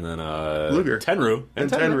 And then Luger. Tenryu. And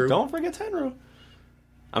Tenryu. Don't forget Tenryu.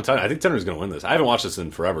 I'm telling you, I think Tenryu's going to win this. I haven't watched this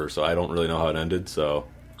in forever, so I don't really know how it ended, so...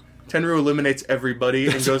 Tenryu eliminates everybody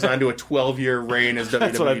and goes on to a 12-year reign as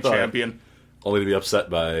That's what I WWE thought. champion. Only to be upset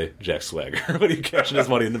by Jack Swagger when he cashing his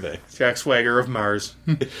money in the bank. Jack Swagger of Mars.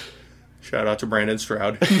 Shout out to Brandon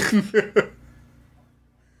Stroud.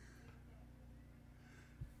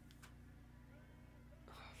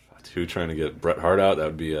 Fatu trying to get Bret Hart out, that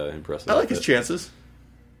would be impressive. I like his chances.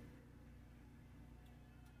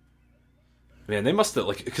 Man, they must have,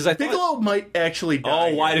 because I thought... Bigelow might actually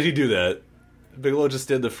die. Oh, why did he do that? Bigelow just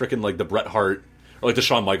did the frickin' the Bret Hart, or the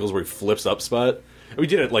Shawn Michaels where he flips up spot. We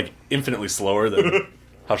did it infinitely slower than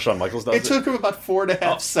how Shawn Michaels does it. It took him about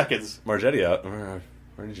 4.5 seconds. Margetti out.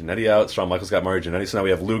 Marty Jannetty out. Shawn Michaels got Marty Jannetty. So now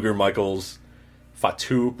we have Luger, Michaels,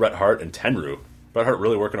 Fatu, Bret Hart, and Tenryu. Bret Hart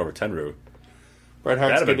really working over Tenryu. Bret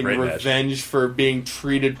Hart's That'd have been getting a great revenge for being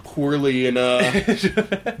treated poorly in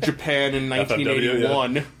Japan in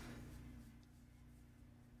 1981. yeah.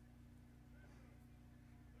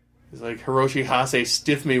 He's like, Hiroshi Hase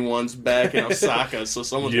stiffed me once back in Osaka, so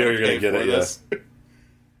someone's Yeah, going to you're pay gonna for get it, this.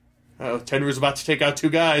 Tenryu's about to take out two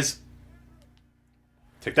guys.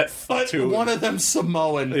 Take that But Fatu. one of them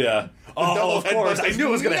Samoan. Yeah. Oh, of double course. headbutt I knew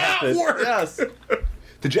it was going to does not happen. work. Yes.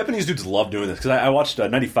 The Japanese dudes love doing this, because I watched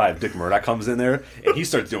 95, Dick Murdoch comes in there, and he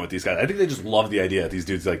starts doing it with these guys. I think they just love the idea that these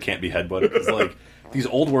dudes can't be headbutted. It's these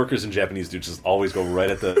old workers and Japanese dudes just always go right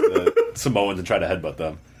at the Samoans and try to headbutt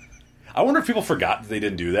them. I wonder if people forgot that they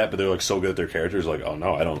didn't do that, but they're so good at their characters, oh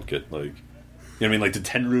no, I don't get, you know what I mean? Did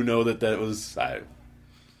Tenryu know that was...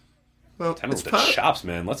 Well, Tenryu it's with the chops,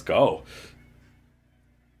 man. Let's go.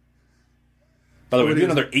 By the way, it'd be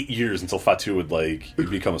another 8 years until Fatu would he'd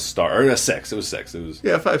become a star. Or 6. It was 6. It was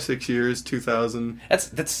 5-6 years, 2000.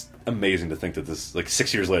 That's amazing to think that this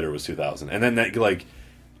 6 years later was 2000, and then that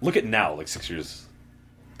look at now 6 years.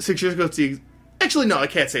 6 years ago, actually no, I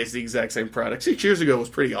can't say it's the exact same product. 6 years ago was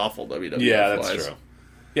pretty awful. WWF. Yeah, that's true.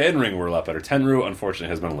 Yeah, in ring were a lot better. Tenryu unfortunately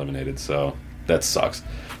has been eliminated, so that sucks.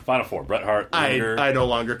 Final 4: Bret Hart, Luger, I no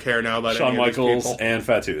longer care now about Shawn any of these Michaels, people. and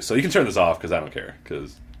Fatu. So you can turn this off because I don't care.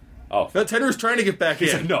 No, Tenryu's trying to get back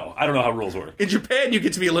He's in. like, no, I don't know how rules work. In Japan, you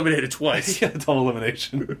get to be eliminated twice. Yeah, double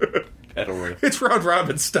elimination. That'll work. It's round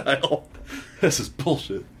robin style. This is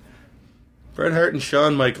bullshit. Bret Hart and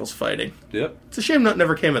Shawn Michaels fighting. Yep. It's a shame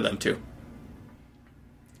never came of them two.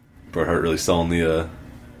 Bret Hart really selling the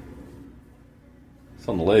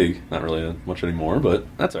leg. Not really much anymore, but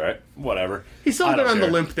that's all right. Whatever. He's still got on the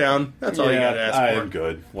limp down. That's all you got to ask for. I'm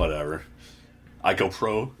good. Whatever. Ico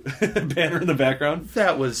Pro banner in the background.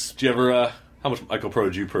 That was... Did you ever... how much Ico Pro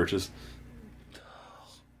did you purchase?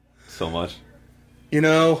 So much. You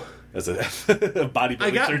know... As a bodybuilding I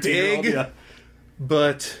got 13-year-old? big, Yeah.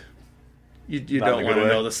 but you don't want to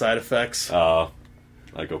know the side effects. Ico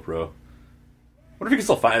Pro. Wonder if you can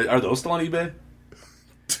still find... Are those still on eBay?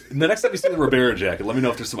 The next time you see the Ribera jacket, let me know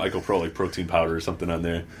if there's some Ico Pro, protein powder or something on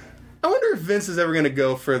there. I wonder if Vince is ever going to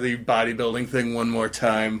go for the bodybuilding thing one more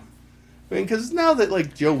time. I mean, because now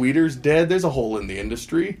that, Joe Weider's dead, there's a hole in the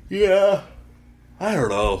industry. Yeah. I don't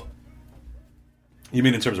know. You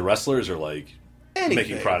mean in terms of wrestlers or, Anything.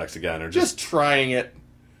 making products again? Or Just trying it.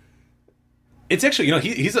 It's actually,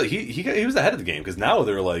 he was ahead of the game, because now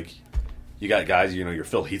they're you got guys, your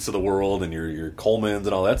Phil Heaths of the world and your Colemans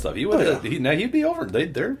and all that stuff. He'd be over.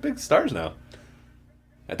 They're big stars now.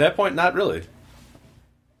 At that point, not really.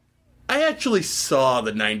 I actually saw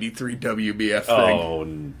the 93 WBF thing. Oh,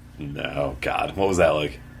 no. God. What was that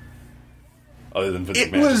like? Other than Vince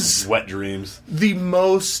It McMahon's was wet dreams. The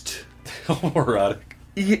most... homoerotic.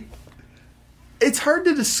 It's hard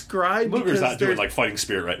to describe. Luger's not doing Fighting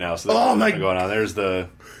Spirit right now, so that's going on. There's the...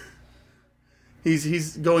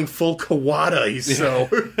 He's going full Kawada. He's so...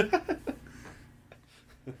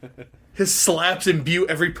 His slaps imbue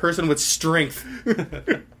every person with strength.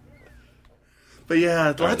 But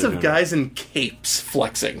yeah, lots of guys in capes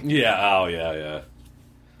flexing. Yeah, yeah.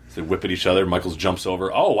 So they whip at each other. Michaels jumps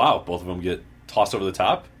over. Oh, wow. Both of them get tossed over the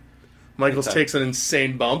top. Michaels takes an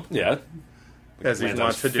insane bump. Yeah. As he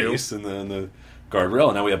wants to do. In the guardrail,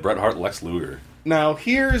 and now we have Bret Hart, Lex Luger. Now,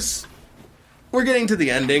 we're getting to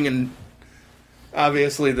the ending, and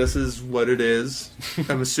obviously this is what it is.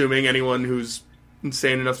 I'm assuming anyone who's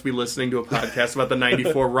insane enough to be listening to a podcast about the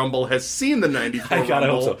 94 Rumble has seen the 94 Rumble. I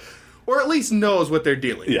hope so. Or at least knows what they're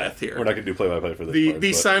dealing with here. We're not going to do play-by-play for this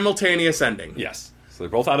The simultaneous ending. Yes. So they're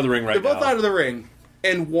both out of the ring now. They're both out of the ring.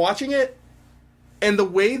 And watching it, and the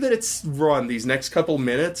way that it's run these next couple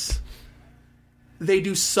minutes, they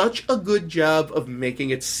do such a good job of making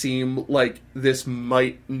it seem like this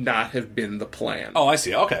might not have been the plan. Oh, I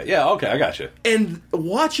see. Okay. Yeah, okay, I got you. And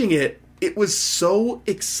watching it, it was so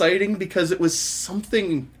exciting because it was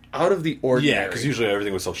something out of the ordinary. Yeah, because usually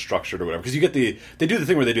everything was so structured or whatever. Because you get they do the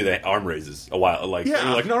thing where they do the arm raises a while. And you're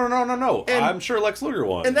like, no. And, I'm sure Lex Luger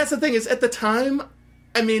won. And that's the thing is, at the time,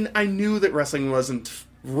 I mean, I knew that wrestling wasn't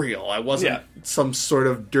real. I wasn't some sort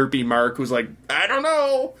of derpy mark who's like, I don't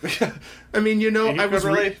know. I mean, I was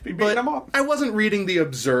I wasn't reading The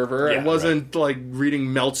Observer. I wasn't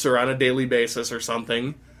reading Meltzer on a daily basis or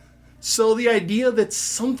something. So the idea that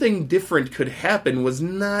something different could happen was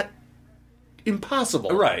not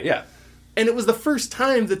impossible. Right, yeah. And it was the first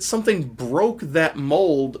time that something broke that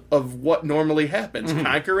mold of what normally happens. Mm-hmm.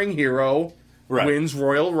 Conquering hero wins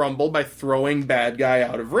Royal Rumble by throwing bad guy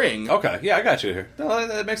out of ring. Okay, yeah, I got you here. No,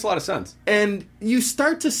 that makes a lot of sense. And you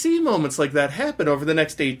start to see moments like that happen over the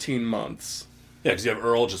next 18 months. Yeah, because you have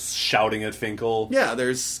Earl just shouting at Finkel. Yeah,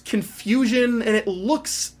 there's confusion, and it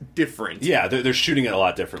looks different. Yeah, they're shooting it a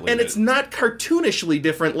lot differently. And it's not cartoonishly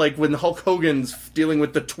different, like when Hulk Hogan's dealing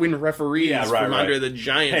with the twin referees under the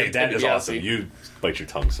giant. Hey, that is awesome. You bite your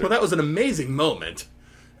tongue, sir. Well, that was an amazing moment.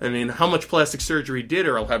 I mean, how much plastic surgery did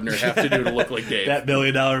Earl Hebner have to do to look like Dave? That $1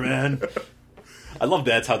 million man. I love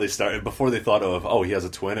that's how they started. Before they thought of, he has a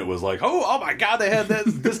twin, it was like, oh my God, they had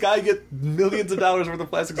this guy get millions of dollars worth of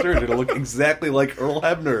plastic surgery to look exactly like Earl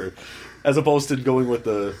Hebner, as opposed to going with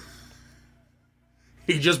the...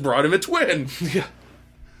 He just brought him a twin. Yeah.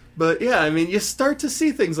 But yeah, I mean, you start to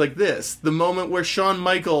see things like this. The moment where Shawn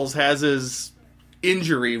Michaels has his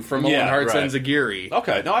injury from Owen Hart's Enziguri.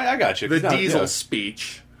 Okay, no, I got you. The Diesel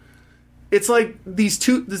speech. It's like this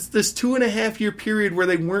 2.5 year period where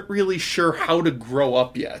they weren't really sure how to grow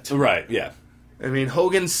up yet. Right, yeah. I mean,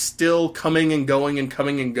 Hogan's still coming and going and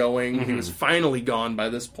coming and going. He was finally gone by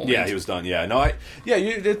this point. Yeah, he was done. Yeah, no,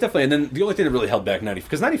 definitely. And then the only thing that really held back 90,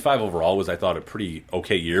 because 95 overall was, I thought, a pretty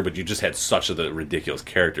okay year, but you just had such of the ridiculous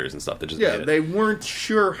characters and stuff that just made it. They weren't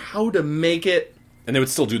sure how to make it. And they would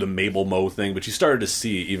still do the Mabel Mo thing, but you started to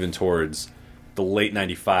see even towards the late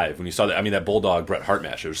 95 when you saw that. I mean, that Bulldog Bret Hart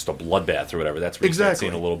match, it was just a bloodbath or whatever. That's where you start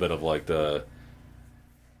seeing a little bit of like the.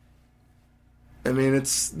 I mean,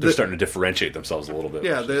 they're starting to differentiate themselves a little bit.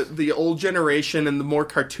 Yeah, the old generation and the more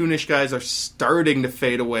cartoonish guys are starting to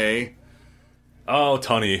fade away. Oh,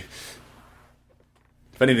 Tunney.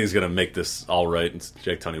 If anything's going to make this all right, it's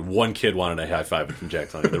Jack Tunney. One kid wanted a high five from Jack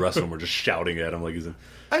Tunney. The rest of them were just shouting at him like he's in...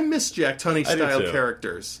 I miss Jack Tunney-style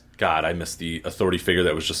characters. God, I miss the authority figure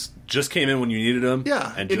that was just came in when you needed him.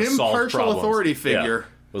 Yeah, and an just impartial authority figure. Yeah.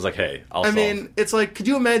 It was like, hey, I mean, it's like, could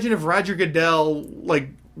you imagine if Roger Goodell, like,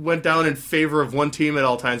 went down in favor of one team at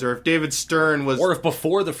all times, or if David Stern was... Or if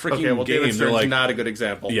before the freaking game, David Stern's like, not a good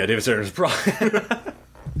example. Yeah, David Stern is probably...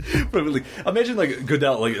 But like, imagine like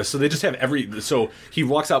Goodell, like, so they just have so he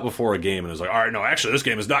walks out before a game and is like, all right, no, actually this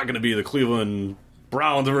game is not going to be the Cleveland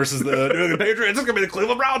Browns versus the New England Patriots. It's going to be the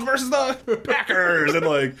Cleveland Browns versus the Packers. And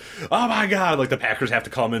like, oh my God, like the Packers have to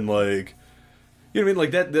come in like, you know what I mean?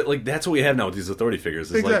 Like that like that's what we have now with these authority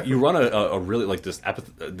figures. It's like you run a really like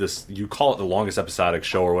this you call it the longest episodic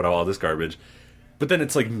show or whatever, all this garbage. But then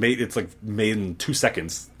it's made in 2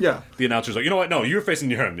 seconds. Yeah. The announcer's like, you know what? No, you're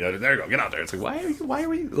facing him. Yeah, there you go. Get out there. It's like, why are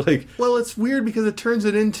we like? Well, it's weird because it turns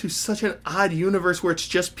it into such an odd universe where it's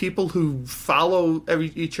just people who follow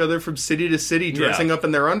each other from city to city, dressing up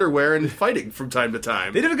in their underwear and fighting from time to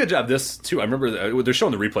time. They did a good job this too. I remember they're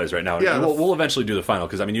showing the replays right now. Yeah, we'll eventually do the final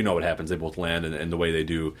because I mean you know what happens. They both land and the way they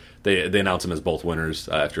do, they announce them as both winners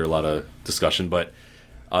after a lot of discussion, but.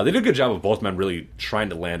 They did a good job of both men really trying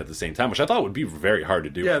to land at the same time, which I thought would be very hard to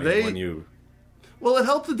do. Yeah, Well, it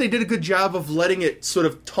helped that they did a good job of letting it sort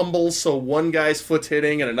of tumble so one guy's foot's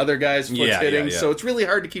hitting and another guy's foot's hitting, so it's really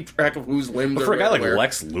hard to keep track of whose limbs but are for a guy like where.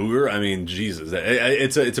 Lex Luger, I mean, Jesus,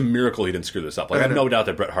 it's a miracle he didn't screw this up. Like, I have no doubt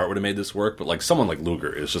that Bret Hart would have made this work, but like someone like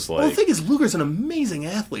Luger is just like... Well, the thing is, Luger's an amazing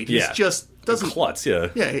athlete. He's just doesn't... A klutz, yeah.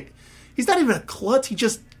 Yeah, he's not even a klutz, he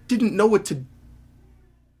just didn't know what to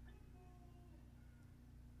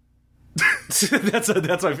that's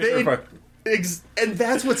my favorite part. And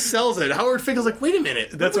that's what sells it. Howard Finkel's like, wait a minute,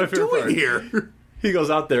 that's what my favorite part here? He goes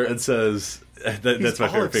out there and says, that's my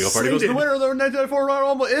favorite Finkel part. He goes, the winner of the 1994 Royal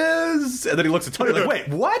Rumble is... And then he looks at Tony like, wait,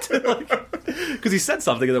 what? Because he said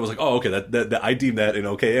something and then was like, oh, okay, that I deem that an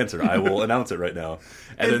okay answer. I will announce it right now.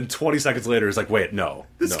 And then 20 seconds later, it's like, wait, no.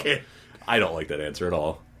 I don't like that answer at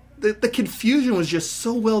all. The confusion was just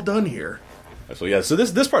so well done here. So yeah, so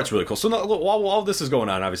this part's really cool. So now, while all this is going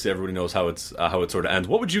on, obviously everybody knows how it sort of ends.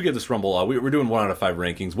 What would you give this Rumble? We're doing 1 out of 5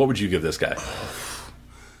 rankings. What would you give this guy?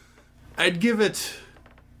 I'd give it.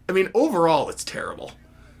 I mean, overall, it's terrible.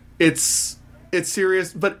 It's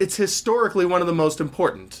serious, but it's historically one of the most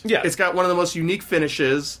important. Yeah, it's got one of the most unique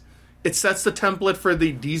finishes. It sets the template for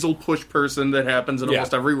the Diesel push person that happens in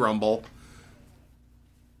almost every Rumble.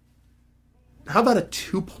 How about a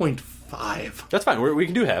 2.5? That's fine. We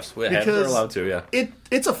can do halves. Halves are allowed to, yeah.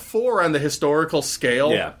 It's a 4 on the historical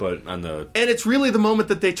scale. Yeah, but on the... And it's really the moment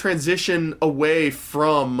that they transition away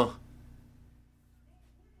from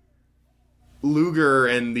Luger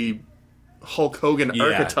and the Hulk Hogan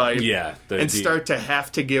archetype. Yeah. Start to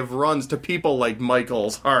have to give runs to people like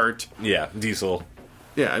Michaels, Hart. Yeah, Diesel.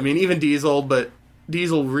 Yeah, I mean, even Diesel, but...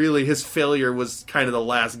 Diesel really, his failure was kind of the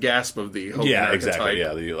last gasp of the Hogan archetype. Exactly.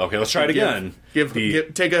 Yeah, okay, let's try it again.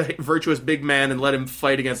 Take a virtuous big man and let him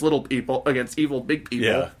fight against little people, against evil big people.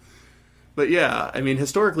 Yeah. But yeah, I mean,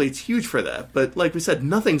 historically, it's huge for that. But like we said,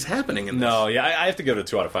 nothing's happening in this. No, yeah, I have to give it a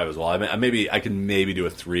 2 out of 5 as well. I mean, I can maybe do a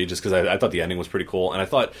 3 just because I thought the ending was pretty cool, and I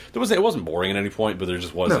thought it wasn't boring at any point, but there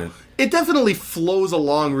just wasn't. No, it definitely flows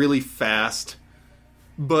along really fast.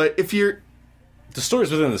 But if you're... The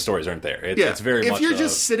stories within the stories aren't there. It's very much... If you're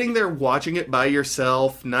just sitting there watching it by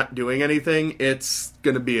yourself, not doing anything, it's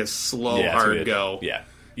going to be a slow, hard go. Yeah.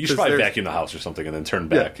 You should probably vacuum the house or something and then turn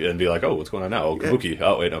back and be like, oh, what's going on now? Oh, Kabuki.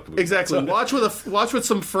 Oh, wait, no, Kabuki. Exactly. Watch with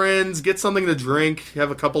some friends, get something to drink,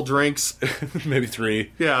 have a couple drinks. Maybe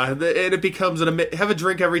 3. Yeah, and it becomes... have a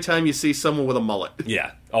drink every time you see someone with a mullet.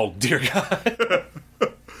 Yeah. Oh, dear God.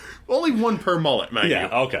 Only 1 per mullet, man. Yeah,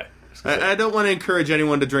 okay. I don't want to encourage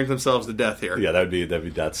anyone to drink themselves to death here. Yeah, that'd be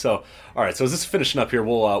death. So, all right. So, as this is finishing up here,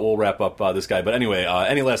 we'll wrap up this guy. But anyway,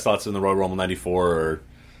 any last thoughts on the Royal Rumble '94 or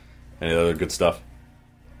any other good stuff?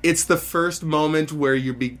 It's the first moment where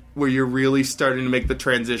you're really starting to make the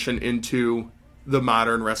transition into the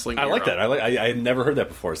modern wrestling era. I like that. I had never heard that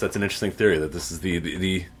before. So that's an interesting theory that this is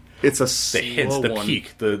the It's a the slow hints, the one.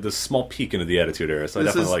 peak, the small peak into the Attitude Era. So I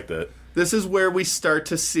This definitely is- like that. This is where we start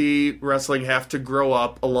to see wrestling have to grow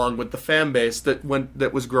up along with the fan base that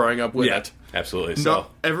was growing up with it. Absolutely. No, So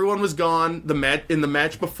everyone was gone. In the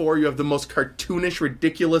match before, you have the most cartoonish,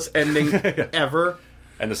 ridiculous ending ever.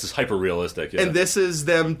 and this is hyper realistic. Yeah. And this is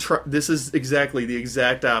them. This is exactly the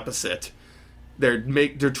exact opposite. They're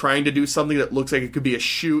trying to do something that looks like it could be a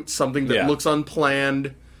shoot, something that looks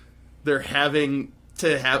unplanned. They're having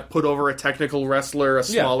to put over a technical wrestler, a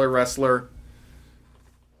smaller wrestler.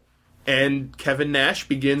 And Kevin Nash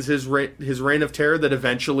begins his reign of terror that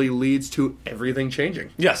eventually leads to everything changing.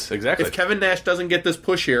 Yes, exactly. If Kevin Nash doesn't get this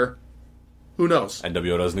push here, who knows?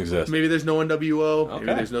 NWO doesn't exist. Maybe there's no NWO.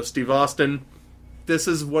 Maybe there's no Steve Austin. This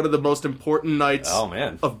is one of the most important nights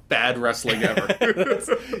of bad wrestling ever.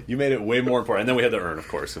 You made it way more important. And then we had the urn, of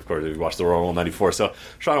course. Of course, we watched the Royal Rumble 94. So,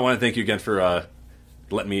 Sean, I want to thank you again for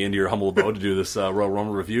letting me into your humble abode to do this Royal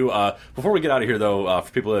Rumble review. Before we get out of here, though,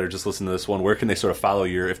 for people that are just listening to this one, where can they sort of follow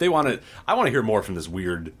if they want to, I want to hear more from this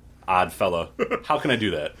weird, odd fella. How can I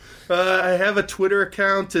do that? I have a Twitter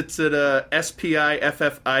account. It's at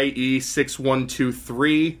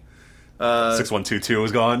SPIFFIE6123. 6122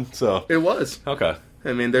 was gone, so. It was. Okay.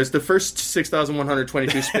 I mean, there's the first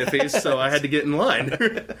 6,122 spiffies, so I had to get in line.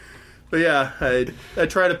 But yeah, I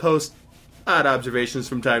try to post odd observations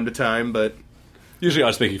from time to time, but usually I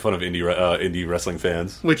was making fun of indie wrestling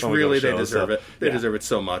fans. Which really, they deserve it. They deserve it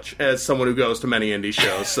so much. As someone who goes to many indie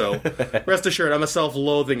shows, so rest assured, I'm a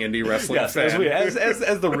self-loathing indie wrestling fan.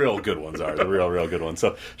 As the real good ones are. The real good ones.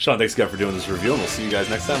 So, Sean, thanks again for doing this review, and we'll see you guys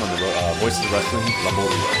next time on the Voices of Wrestling Rumble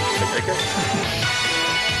Reload. Take care.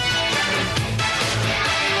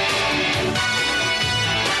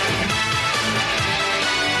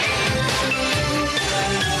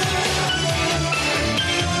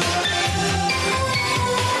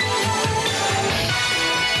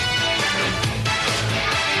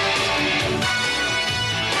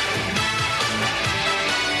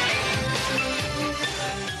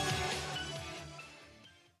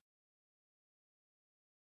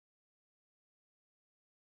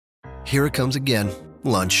 Here it comes again.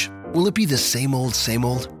 Lunch. Will it be the same old, same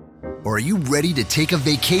old? Or are you ready to take a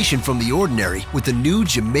vacation from the ordinary with the new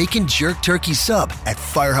Jamaican Jerk Turkey Sub at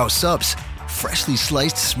Firehouse Subs? Freshly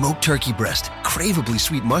sliced smoked turkey breast, craveably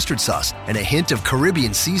sweet mustard sauce, and a hint of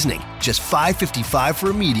Caribbean seasoning. Just $5.55 for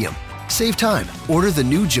a medium. Save time. Order the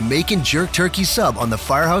new Jamaican Jerk Turkey Sub on the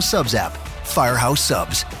Firehouse Subs app. Firehouse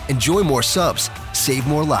Subs. Enjoy more subs. Save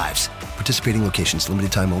more lives. Participating locations.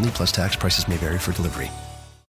 Limited time only, plus tax. Prices may vary for delivery.